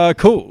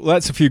 cool.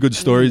 That's a few good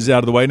stories out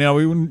of the way. Now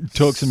we want to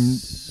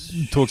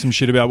talk some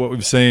shit about what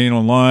we've seen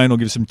online, or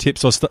give some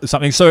tips or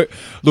something. So,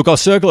 look, I'll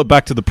circle it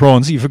back to the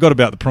prawns. You forgot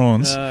about the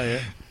prawns.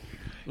 Yeah.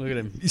 Look at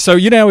him. So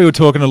we were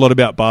talking a lot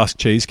about Basque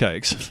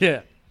cheesecakes.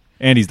 Yeah.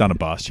 Andy's done a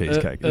Basque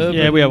cheesecake.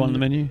 We have one on the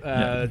menu.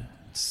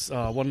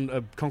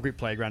 Concrete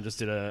Playground just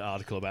did an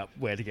article about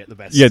where to get the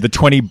best. Yeah, the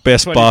 20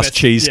 best Basque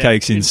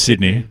cheesecakes in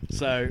Sydney.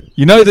 So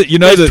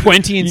there's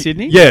 20 in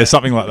Sydney. Yeah,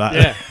 something like that.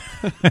 Yeah.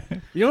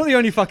 You're not the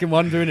only fucking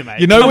one doing it,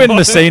 mate. When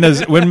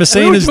Messina's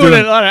doing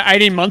it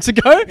 18 months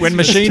ago. When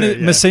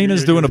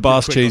Messina's doing a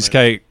Basque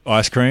cheesecake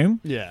ice cream.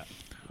 Yeah.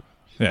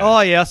 Yeah.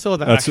 Oh yeah, I saw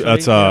that. That's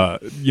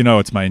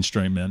it's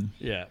mainstream, man.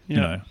 Yeah.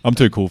 I'm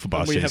too cool for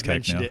Basque we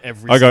cheesecake now.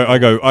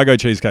 I go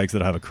cheesecakes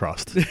that have a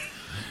crust.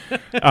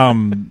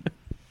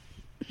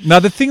 Now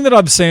the thing that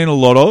I've seen a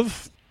lot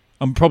of,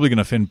 I'm probably going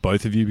to offend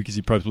both of you because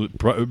you've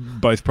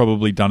both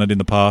probably done it in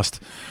the past,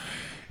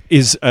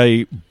 is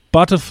a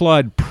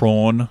butterflied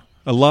prawn,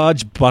 a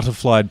large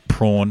butterflied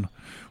prawn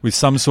with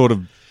some sort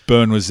of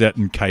burn rosette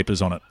and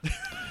capers on it.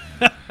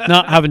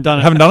 No, haven't done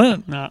it. Haven't done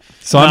it? No.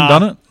 Simon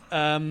done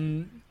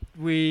it?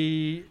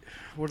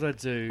 What did I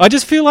do? I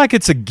just feel like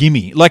it's a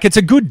gimme. Like it's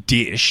a good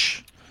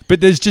dish, but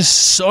there's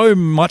just so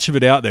much of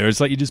it out there. It's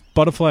like you just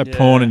butterfly a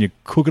prawn and you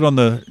cook it on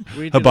the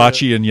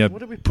hibachi and you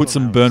put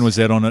some burn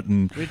rosette on it.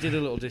 And we did a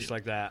little dish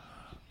like that.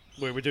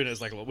 We're doing it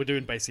as we're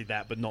doing basically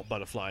that, but not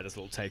butterfly. As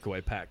a little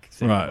takeaway pack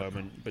thing at the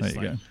moment. But there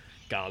you go.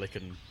 Garlic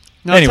and.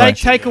 No, anyway,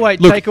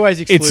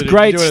 takeaways excluded. It's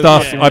great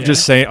stuff. I've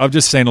just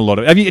seen a lot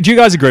of. Do you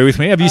guys agree with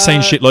me? Have you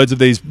seen shitloads of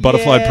these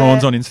butterfly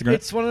prawns on Instagram?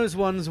 It's one of those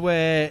ones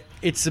where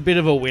it's a bit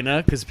of a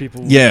winner because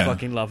people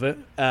fucking love it.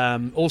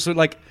 Also,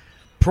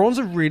 prawns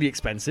are really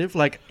expensive.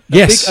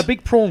 A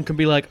big prawn can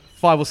be like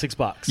 $5 or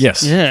 $6.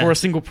 Yes, for a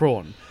single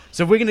prawn.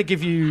 So if we're going to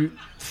give you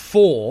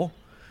 4,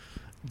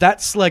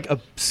 that's like a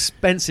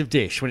expensive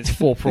dish when it's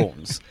 4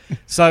 prawns.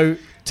 So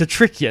to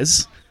trick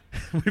yous,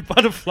 we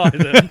butterfly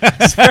them,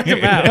 spread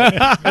them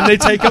out, and they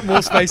take up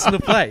more space in the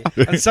plate.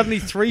 And suddenly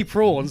 3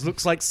 prawns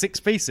looks like 6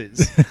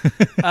 pieces.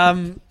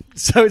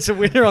 So it's a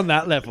winner on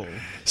that level.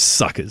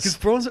 Suckers.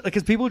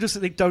 Because people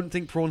they don't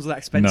think prawns are that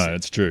expensive. No,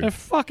 it's true. They're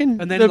fucking.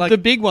 And then the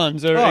big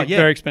ones are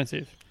very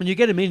expensive. And you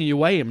get them in and you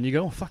weigh them and you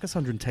go, oh fuck, that's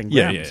 110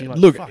 grams. Yeah. And you're like,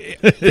 look, fuck.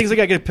 Things like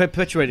that get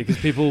perpetuated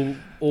because people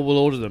all will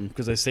order them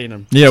because they've seen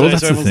them. Yeah,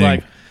 that's the thing.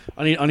 Like,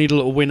 I need a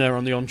little winner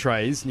on the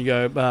entrees, and you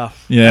go,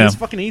 it's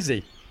fucking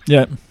easy.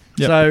 Yeah.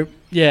 Yep. So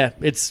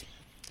it's.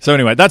 So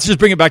anyway, that's just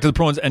bring it back to the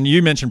prawns, and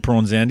you mentioned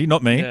prawns, Andy,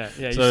 not me.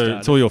 Yeah. So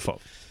it's all your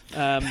fault.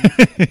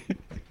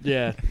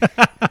 Yeah.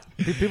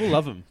 People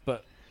love them,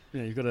 but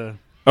you've got to.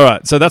 All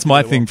right, so that's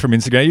my thing from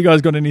Instagram. You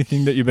guys got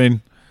anything that you've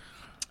been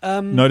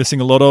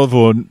noticing a lot of,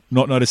 or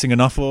not noticing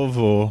enough of,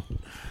 or?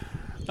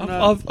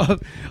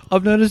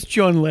 I've noticed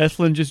John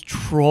Lethland just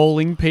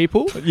trolling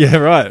people. Yeah,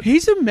 right.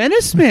 He's a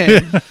menace,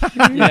 man.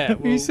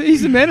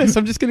 He's a menace.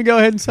 I'm just going to go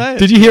ahead and say it.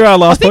 Did you hear our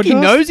last podcast? I think he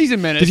knows he's a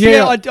menace. Did you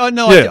hear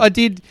I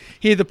did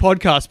hear the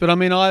podcast, but I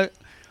mean,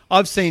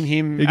 I've seen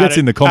him. He gets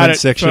in the comment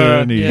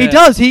section. He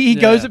does. He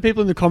goes at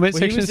people in the comment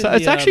section. So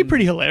it's actually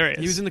pretty hilarious.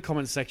 He was in the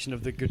comment section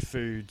of the Good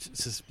Food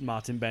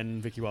Martin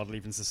Benn, Vicky Wilde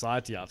Leaving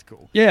Society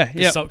article.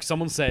 Yeah. So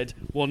someone said,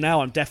 "Well,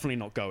 now I'm definitely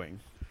not going."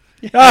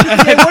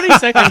 Yeah, what did he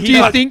say? Do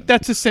you think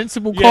that's a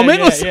sensible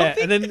comment or something? Yeah.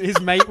 And then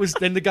his mate was,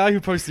 then the guy who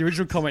posted the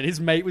original comment, his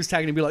mate was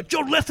tagging him and be like,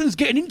 John Lethan's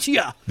getting into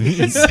you.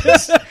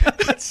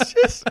 It's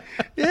just,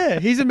 yeah,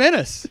 he's a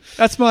menace.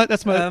 That's my.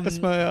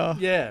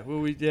 Yeah, well,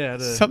 we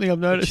had something I've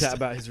noticed. Chat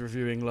about his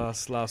reviewing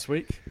last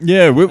week.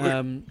 Yeah,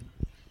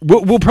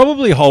 we'll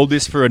probably hold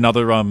this for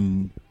another a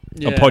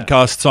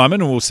podcast,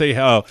 Simon, and we'll see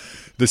how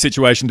the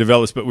situation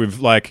develops. But we've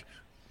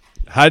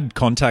had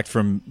contact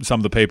from some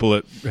of the people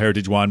at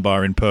Heritage Wine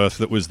Bar in Perth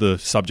that was the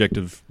subject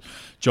of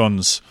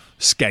John's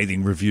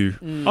scathing review.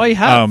 Oh, you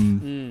have?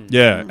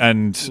 Yeah,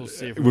 and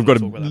we've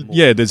got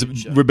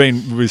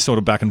we're sort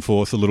of back and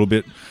forth a little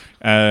bit,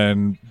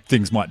 and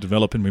things might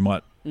develop, and we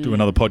might do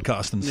another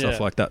podcast and stuff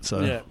like that.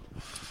 So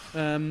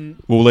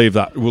we'll leave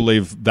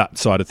that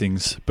side of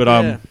things.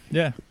 But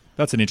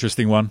that's an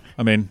interesting one.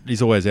 I mean,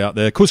 he's always out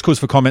there. Couscous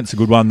for comments, a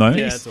good one though.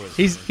 Yeah,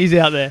 he's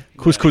out there.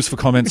 Couscous for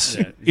comments,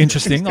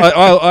 interesting.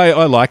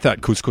 I like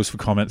that couscous for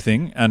comment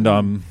thing,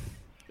 and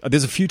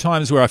there's a few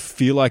times where I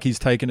feel like he's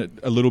taken it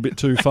a little bit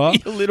too far.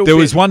 There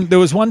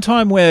was one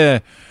time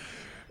where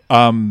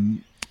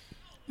some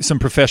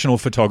professional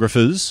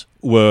photographers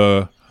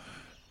were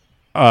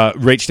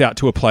reached out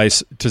to a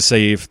place to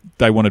see if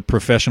they wanted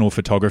professional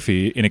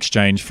photography in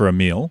exchange for a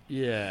meal.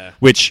 Yeah,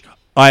 which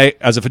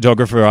as a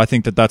photographer, I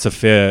think that's a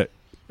fair,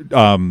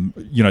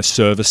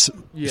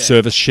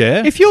 service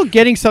share. If you're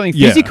getting something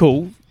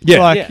physical,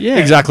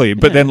 exactly.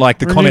 But then,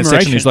 the comment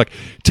section is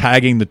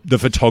tagging the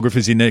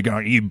photographers in there,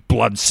 going, "You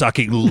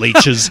blood-sucking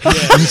leeches"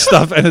 and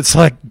stuff, and it's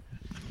like,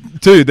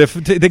 dude,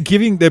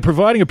 they're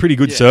providing a pretty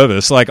good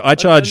service. I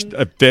charged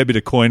a fair bit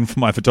of coin for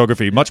my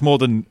photography, much more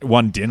than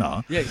one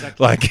dinner. Yeah,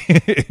 exactly.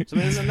 So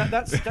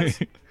that's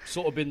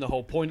sort of been the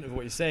whole point of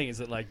what you're saying, is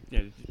that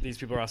these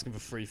people are asking for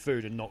free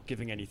food and not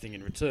giving anything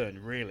in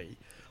return, really,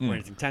 or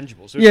anything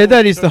tangible. So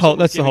that's the whole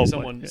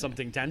point.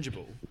 Something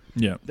tangible.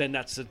 Yeah. Then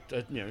that's a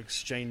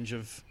exchange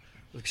of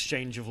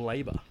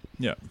labour.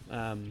 Yeah.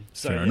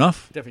 Fair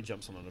enough. Definitely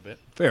jumps on a bit.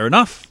 Fair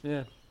enough.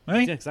 Yeah.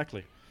 Hey? Yeah,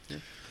 exactly. Yeah.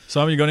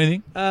 Simon, you got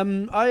anything?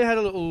 I had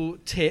a little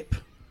tip.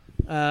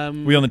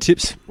 We on the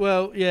tips?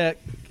 Well, yeah,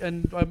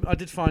 and I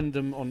did find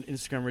them on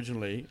Instagram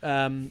originally.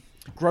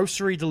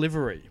 Grocery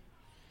delivery.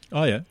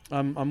 Oh, yeah.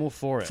 I'm all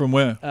for it. From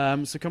where?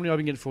 So the company I've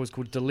been getting for is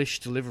called Delish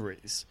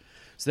Deliveries.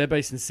 So they're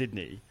based in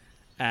Sydney,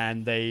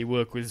 and they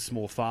work with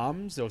small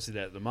farms. Obviously,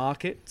 they're at the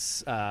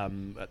markets, at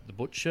the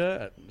butcher,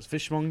 at the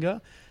fishmonger.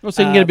 So you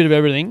can get a bit of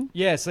everything.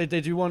 Yeah, so they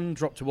do one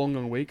drop to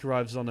Wollongong a week.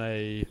 Arrive on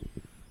a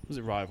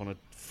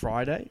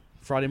Friday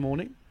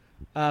morning.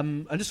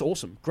 And just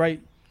awesome.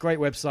 Great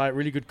website,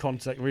 really good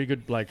contact, really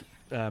good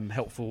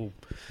helpful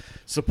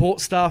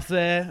support staff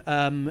there.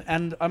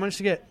 And I managed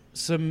to get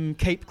some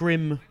Cape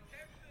Grim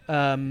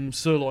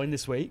sirloin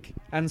this week,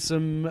 and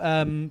some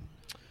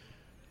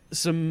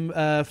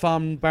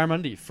farmed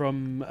barramundi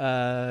from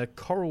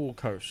Coral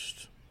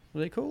Coast.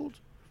 What are they called?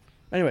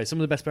 Anyway, some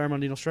of the best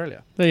barramundi in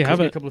Australia. There you have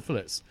it. A couple of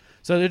fillets.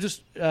 So they're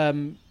just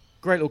great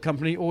little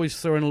company. Always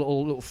throw in a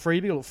little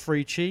freebie, a little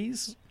free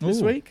cheese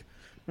this week,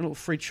 and a little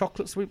free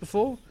chocolates the week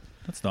before.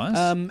 That's nice.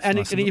 And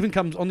it even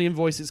comes on the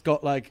invoice. It's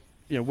got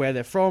where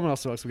they're from. And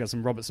also we got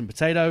some Robertson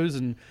potatoes,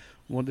 and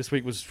one this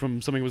week was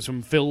from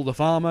Phil the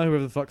farmer,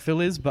 whoever the fuck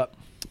Phil is, but.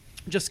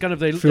 Just kind of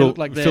they look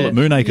like they're Philip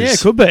Moonacres. Yeah, it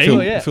could be.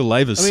 Phil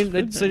Lavers. I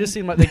mean, they just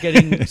seem like they're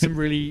getting some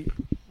really,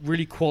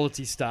 really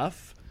quality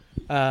stuff,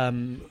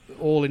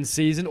 all in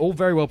season, all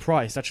very well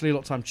priced. Actually, a lot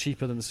of time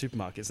cheaper than the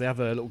supermarkets. They have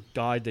a little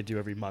guide they do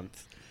every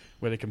month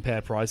where they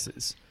compare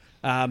prices,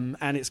 and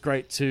it's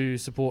great to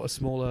support a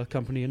smaller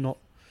company and not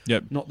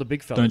the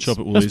big fellas. Don't shop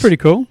at Woolies. That's pretty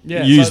cool.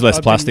 Yeah, you use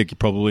less plastic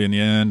probably in the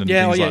end. And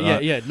things like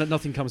that. Yeah.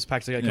 Nothing comes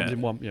packed. It comes in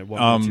one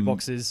or two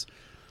boxes.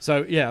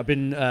 So I've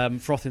been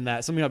frothing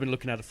that. Something I've been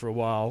looking at for a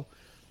while,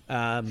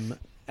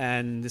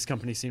 and this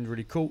company seemed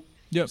really cool.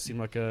 Yep. Seemed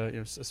like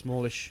a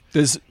smallish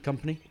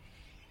company.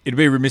 It'd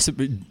be remiss of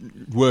me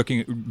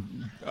working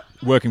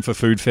for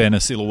Food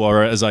Fairness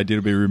Illawarra as I did.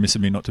 It'd be remiss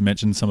of me not to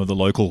mention some of the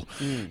local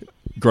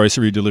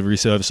grocery delivery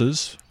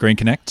services, Green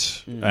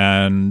Connect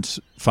and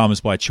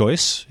Farmers by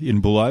Choice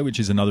in Bulli, which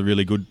is another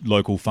really good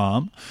local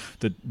farm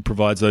that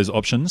provides those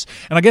options.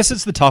 And I guess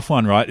it's the tough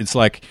one, right? It's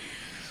like,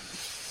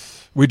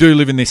 we do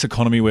live in this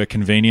economy where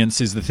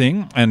convenience is the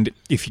thing, and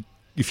if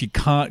you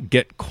can't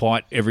get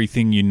quite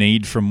everything you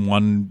need from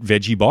one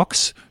veggie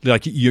box,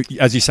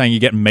 as you're saying, you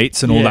get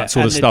meats and all that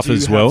sort of stuff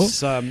as well,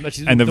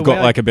 and they've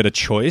got a bit of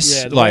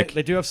choice. Yeah,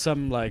 they do have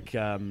some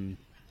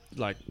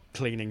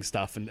cleaning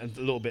stuff and a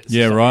little bit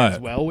as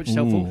well, which is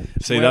helpful.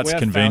 See, that's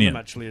convenient. Them,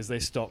 actually, as they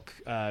stock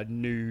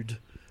nude.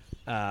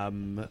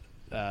 Men.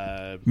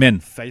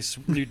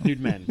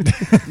 Nude men.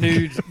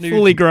 nude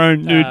fully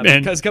grown nude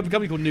men. Because a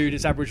company called Nude,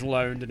 it's Aboriginal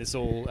owned, and it's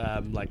all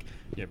hand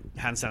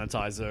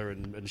sanitizer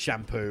and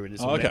shampoo, and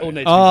it's all native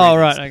ingredients.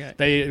 Right, okay.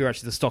 They are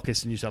actually the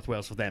stockists in New South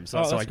Wales for them.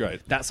 So that's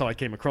great. That's how I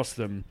came across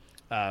them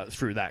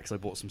through that, because I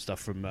bought some stuff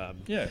from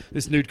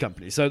this Nude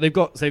company. So they've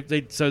got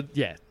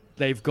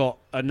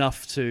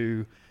enough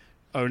to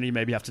only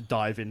maybe have to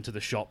dive into the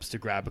shops to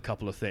grab a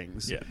couple of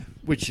things. Yeah.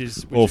 Which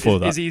is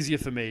easier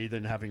for me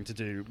than having to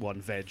do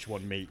one veg,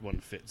 one meat, one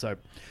fit. So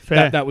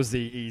that was the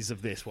ease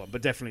of this one.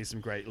 But definitely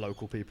some great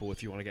local people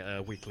if you want to get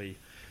a weekly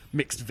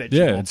mixed veg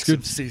box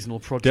of seasonal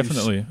produce.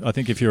 Definitely. I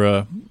think if you're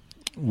a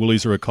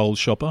Woolies or a Coles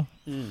shopper,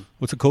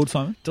 what's it called,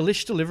 Simon?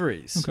 Delish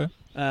Deliveries. Okay.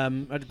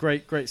 Had a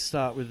great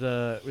start with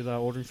our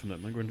ordering from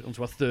them. We're going on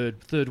to our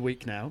third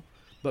week now.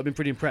 But I've been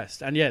pretty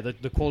impressed. And yeah,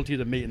 the quality of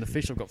the meat and the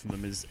fish I've got from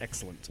them is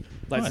excellent.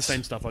 Like the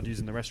same stuff I'd use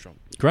in the restaurant.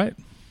 Great.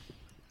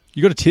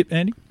 You got a tip,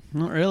 Andy?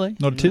 Not really.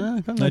 Not a tip?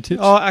 No tips?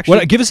 Oh,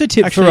 actually... give us a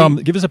tip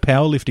give us a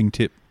powerlifting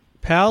tip.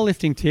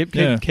 Powerlifting tip?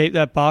 Keep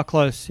that bar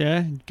close,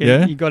 yeah?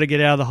 You got to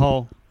get out of the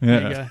hole. Yeah.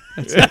 There you go.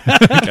 That's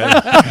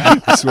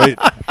Okay. Sweet.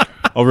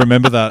 I'll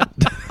remember that.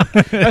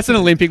 That's an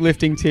Olympic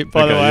lifting tip,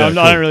 by the way. Yeah, I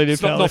don't really do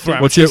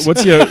powerlifting.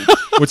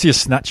 What's your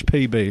snatch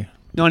PB?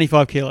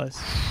 95 kilos.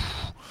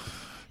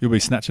 You'll be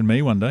snatching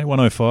me one day.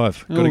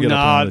 105. Got to get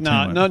up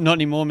another 10, not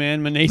anymore,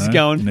 man. My knee's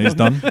going. Knees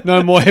done.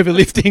 No more heavy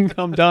lifting.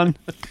 I'm done.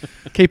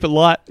 Keep it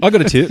light. I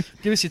got a tip.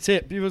 Give us your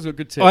tip. You've always got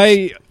good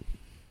tips.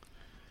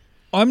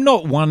 I'm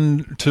not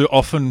one to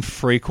often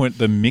frequent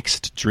the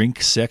mixed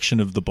drink section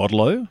of the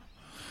bottle-o,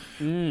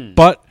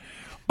 but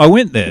I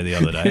went there the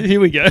other day. Here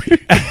we go.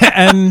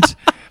 And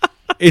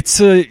it's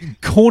a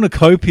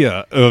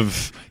cornucopia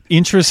of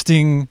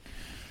interesting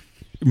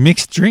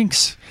mixed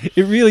drinks.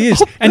 It really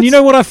is. And you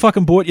know what I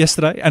fucking bought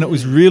yesterday? And it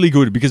was really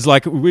good because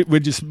like we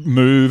just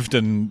moved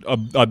and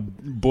I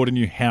bought a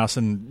new house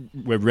and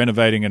we're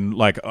renovating and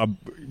like I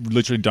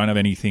literally don't have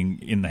anything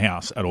in the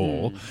house at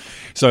all.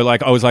 So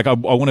like I was like I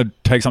want to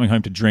take something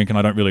home to drink and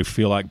I don't really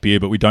feel like beer,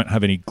 but we don't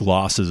have any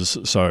glasses,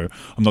 so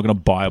I'm not going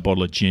to buy a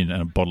bottle of gin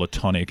and a bottle of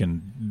tonic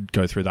and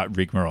go through that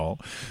rigmarole.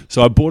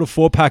 So I bought a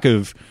 4-pack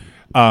of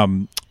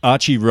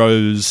Archie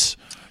Rose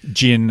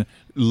gin,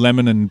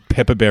 lemon and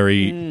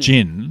pepperberry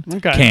gin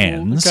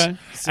cans. Okay.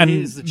 So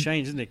here's the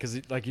change, isn't it?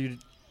 Because like you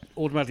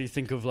automatically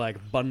think of like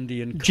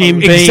Bundy and Jim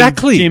Coke. Beam.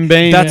 Exactly. Jim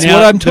Beam. That's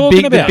what I'm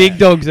talking about. The big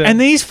dogs. And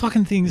these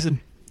fucking things are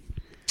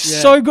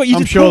so good. You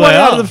I'm just sure pull one they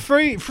out are. of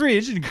the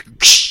fridge and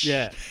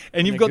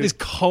and you've got this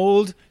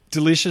cold,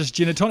 delicious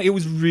gin and tonic. It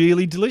was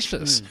really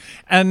delicious.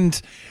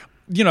 And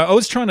you know, I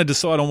was trying to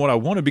decide on what I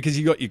wanted because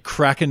you got your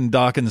Kraken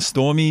Dark and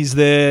Stormies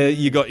there.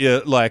 You got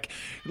your like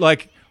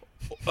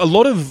a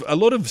lot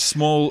of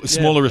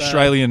smaller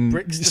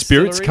Australian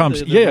spirits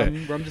comes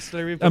rum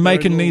distillery are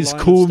making these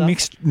cool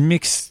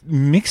mixes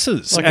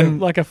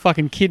like a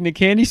fucking kid in a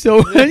candy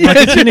store. like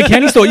a kid in a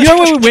candy store. You know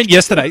where we went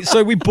yesterday?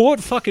 So we bought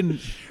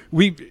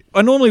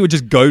I normally would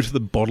just go to the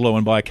bottle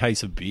and buy a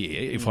case of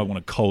beer if I want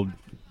a cold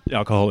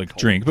alcoholic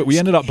drink, but we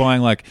ended up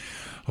buying like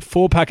a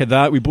 4-pack of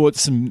that. We bought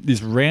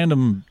this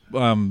random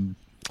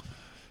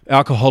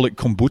alcoholic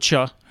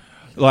kombucha,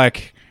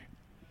 like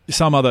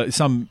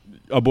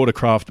I bought a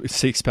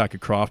 6-pack of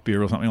craft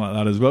beer or something like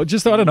that as well.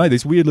 Just, I don't know,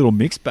 this weird little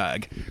mixed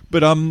bag.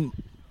 But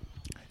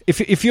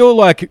if you're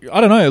like, I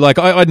don't know, like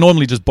I'd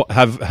normally just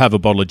have a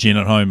bottle of gin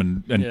at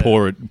home and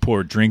pour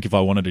a drink if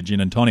I wanted a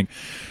gin and tonic.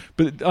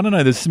 But I don't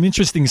know, there's some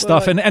interesting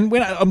stuff. And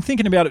when I'm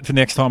thinking about it for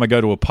next time I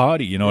go to a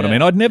party, you know what I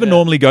mean? I'd never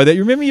normally go there.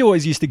 You remember you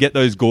always used to get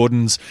those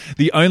Gordons,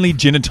 the only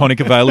gin and tonic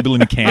available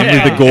in a can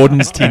with the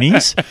Gordon's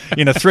tinnies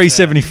in a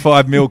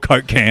 375ml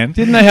Coke can.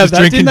 Didn't they have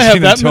that? Didn't they have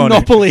that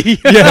monopoly?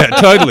 Yeah,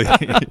 totally.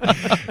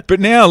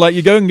 But now, like,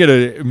 you go and get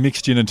a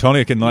mixed gin and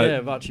tonic and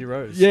like... Archie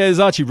Rose. Yeah, there's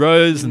Archie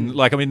Rose and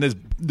like, I mean,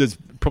 there's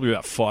probably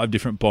about 5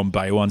 different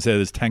Bombay ones there.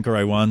 There's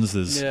Tanqueray ones.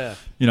 There's,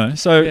 you know,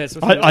 so...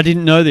 I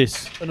didn't know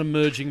this. An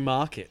emerging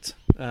market.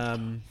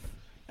 And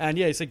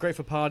it's great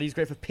for parties,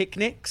 great for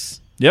picnics.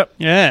 Yep.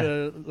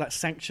 Yeah. Like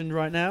sanctioned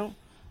right now.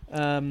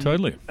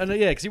 Totally. And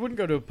because you wouldn't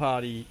go to a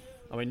party.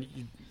 I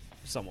mean,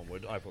 someone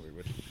would. I probably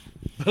would.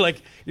 But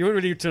like, you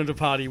wouldn't really turn to a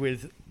party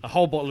with a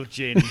whole bottle of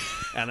gin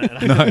and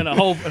a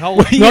whole.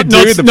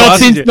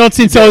 Not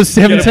since I was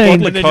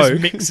 17. And then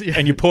just mix it,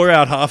 and you pour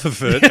out half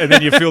of it, and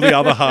then you fill the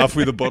other half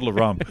with a bottle of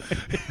rum.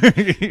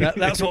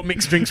 That's what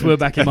mixed drinks were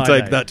back in my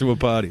day. Take that to a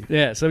party.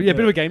 Yeah. So a bit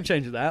of a game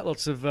changer. That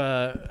lots of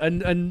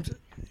and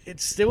it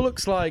still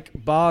looks like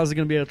bars are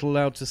going to be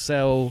allowed to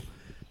sell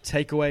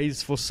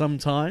takeaways for some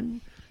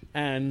time,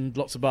 and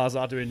lots of bars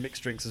are doing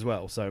mixed drinks as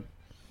well. So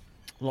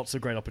lots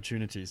of great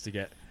opportunities to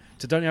get.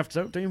 Don't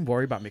even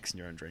worry about mixing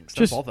your own drinks.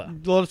 Don't bother.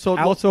 Lots of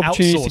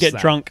opportunities to get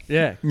drunk.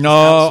 Yeah.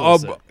 No,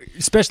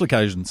 special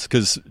occasions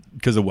because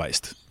of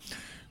waste.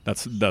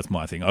 That's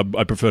my thing.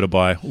 I prefer to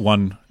buy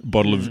one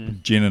bottle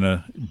of gin and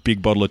a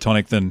big bottle of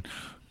tonic than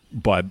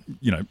buy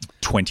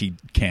 20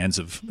 cans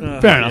of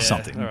fair enough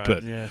something. All right,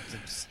 but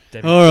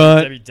all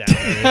right. Debbie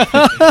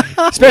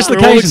Downer. special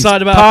occasions,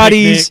 about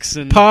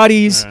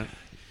parties,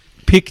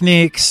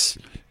 picnics.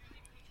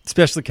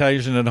 Special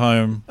occasion at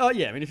home. Oh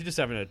yeah, I mean if you're just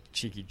having a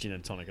cheeky gin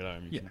and tonic at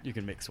home, you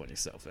can mix one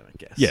yourself then, I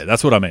guess. Yeah,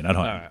 that's what I mean at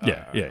home. All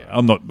right.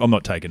 I'm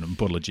not taking a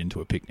bottle of gin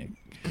to a picnic.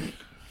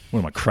 What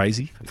am I,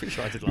 crazy? I'm pretty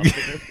sure I did last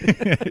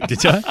picnic.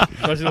 Did you?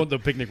 I did the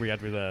picnic we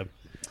had with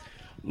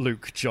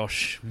Luke,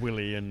 Josh,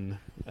 Willie, and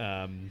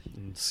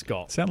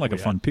Scott. Sound like a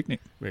fun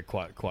picnic. We had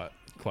quite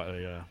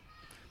a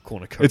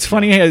cornucopia. It's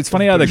funny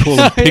how they call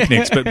them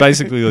picnics, but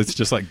basically it's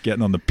just like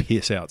getting on the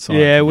piss outside.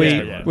 Yeah,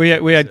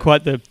 we had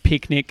quite the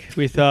picnic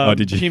with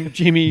did you?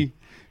 Jimmy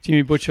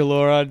Butcher,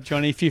 Laura,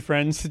 Johnny, a few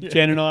friends,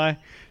 Jen and I,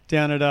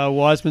 down at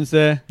Wiseman's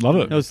there. Love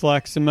it. There was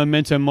like some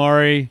Memento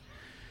Mori.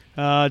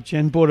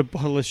 Jen bought a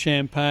bottle of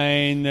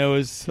champagne. There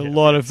was a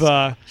lot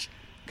of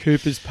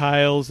Cooper's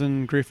Pales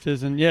and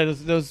Grifters, and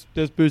there's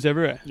booze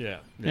everywhere. Yeah,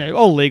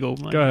 all legal.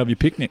 Mate. Go have your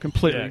picnic.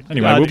 Completely. Yeah.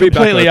 Anyway, we'll be back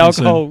completely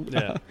open alcohol. soon.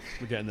 Yeah,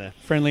 we're getting there.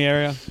 Friendly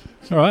area.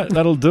 All right,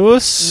 that'll do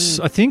us.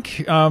 I think,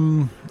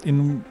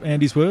 in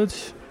Andy's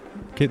words,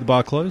 keep the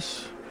bar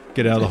close,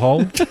 get out of the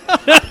hole,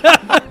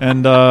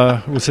 and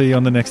we'll see you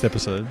on the next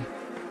episode.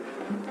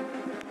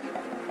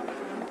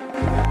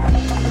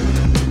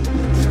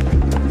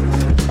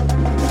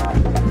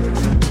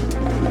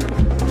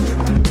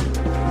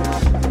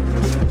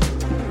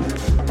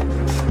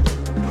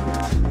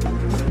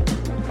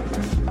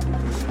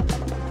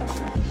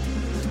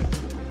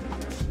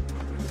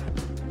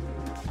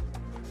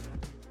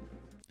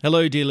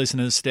 Hello, dear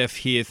listeners. Steph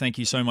here. Thank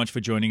you so much for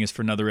joining us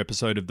for another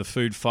episode of The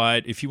Food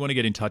Fight. If you want to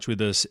get in touch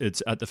with us,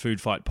 it's at The Food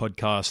Fight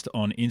Podcast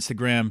on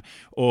Instagram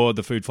or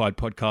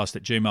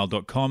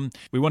thefoodfightpodcast@gmail.com.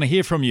 We want to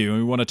hear from you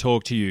and we want to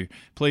talk to you.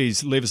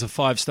 Please leave us a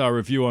 5-star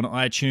review on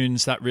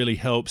iTunes. That really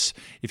helps.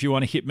 If you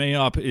want to hit me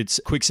up, it's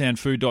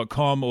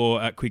quicksandfood.com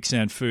or at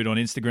quicksandfood on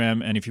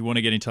Instagram. And if you want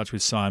to get in touch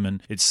with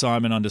Simon, it's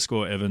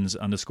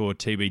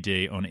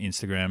Simon_Evans_TBD on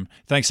Instagram.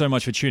 Thanks so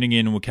much for tuning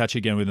in, and we'll catch you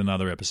again with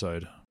another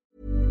episode.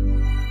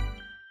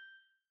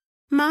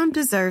 Mom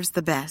deserves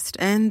the best,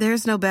 and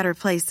there's no better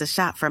place to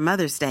shop for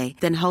Mother's Day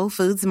than Whole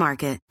Foods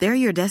Market. They're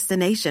your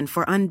destination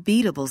for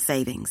unbeatable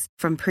savings,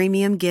 from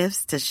premium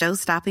gifts to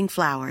show-stopping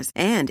flowers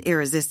and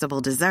irresistible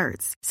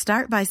desserts.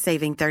 Start by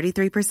saving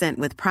 33%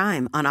 with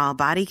Prime on all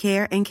body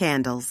care and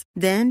candles.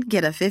 Then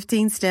get a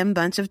 15-stem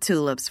bunch of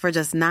tulips for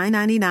just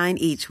 $9.99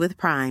 each with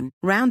Prime.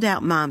 Round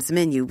out Mom's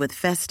menu with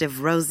festive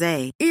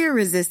rosé,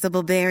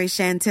 irresistible berry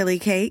chantilly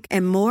cake,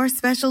 and more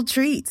special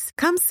treats.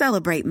 Come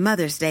celebrate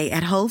Mother's Day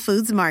at Whole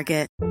Foods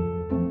Market.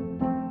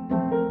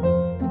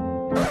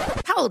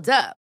 Hold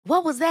up.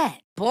 What was that?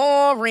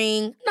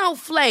 Boring. No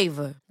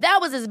flavor. That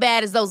was as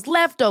bad as those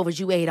leftovers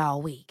you ate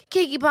all week.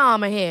 Keke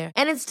Palmer here,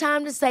 and it's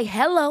time to say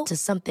hello to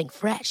something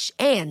fresh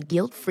and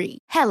guilt-free.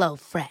 Hello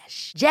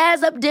Fresh.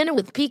 Jazz up dinner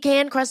with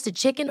pecan-crusted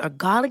chicken or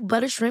garlic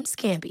butter shrimp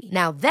scampi.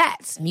 Now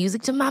that's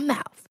music to my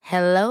mouth.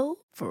 Hello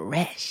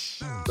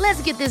Fresh.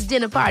 Let's get this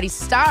dinner party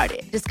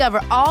started.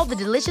 Discover all the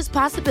delicious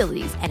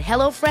possibilities at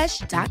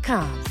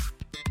hellofresh.com.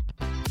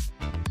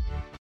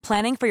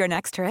 Planning for your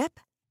next trip?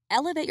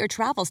 Elevate your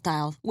travel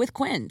style with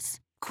Quince.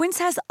 Quince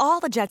has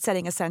all the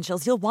jet-setting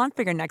essentials you'll want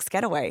for your next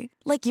getaway,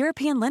 like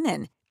European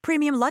linen,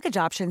 premium luggage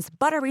options,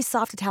 buttery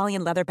soft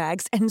Italian leather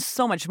bags, and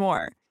so much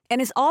more.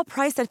 And is all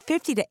priced at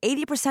 50 to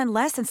 80%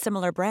 less than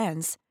similar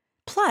brands.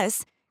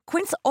 Plus,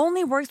 Quince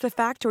only works with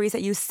factories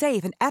that use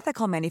safe and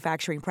ethical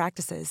manufacturing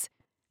practices.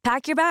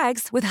 Pack your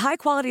bags with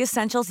high-quality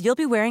essentials you'll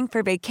be wearing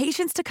for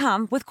vacations to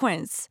come with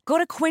Quince. Go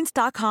to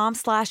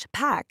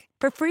quince.com/pack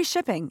for free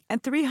shipping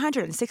and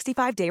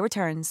 365-day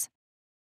returns.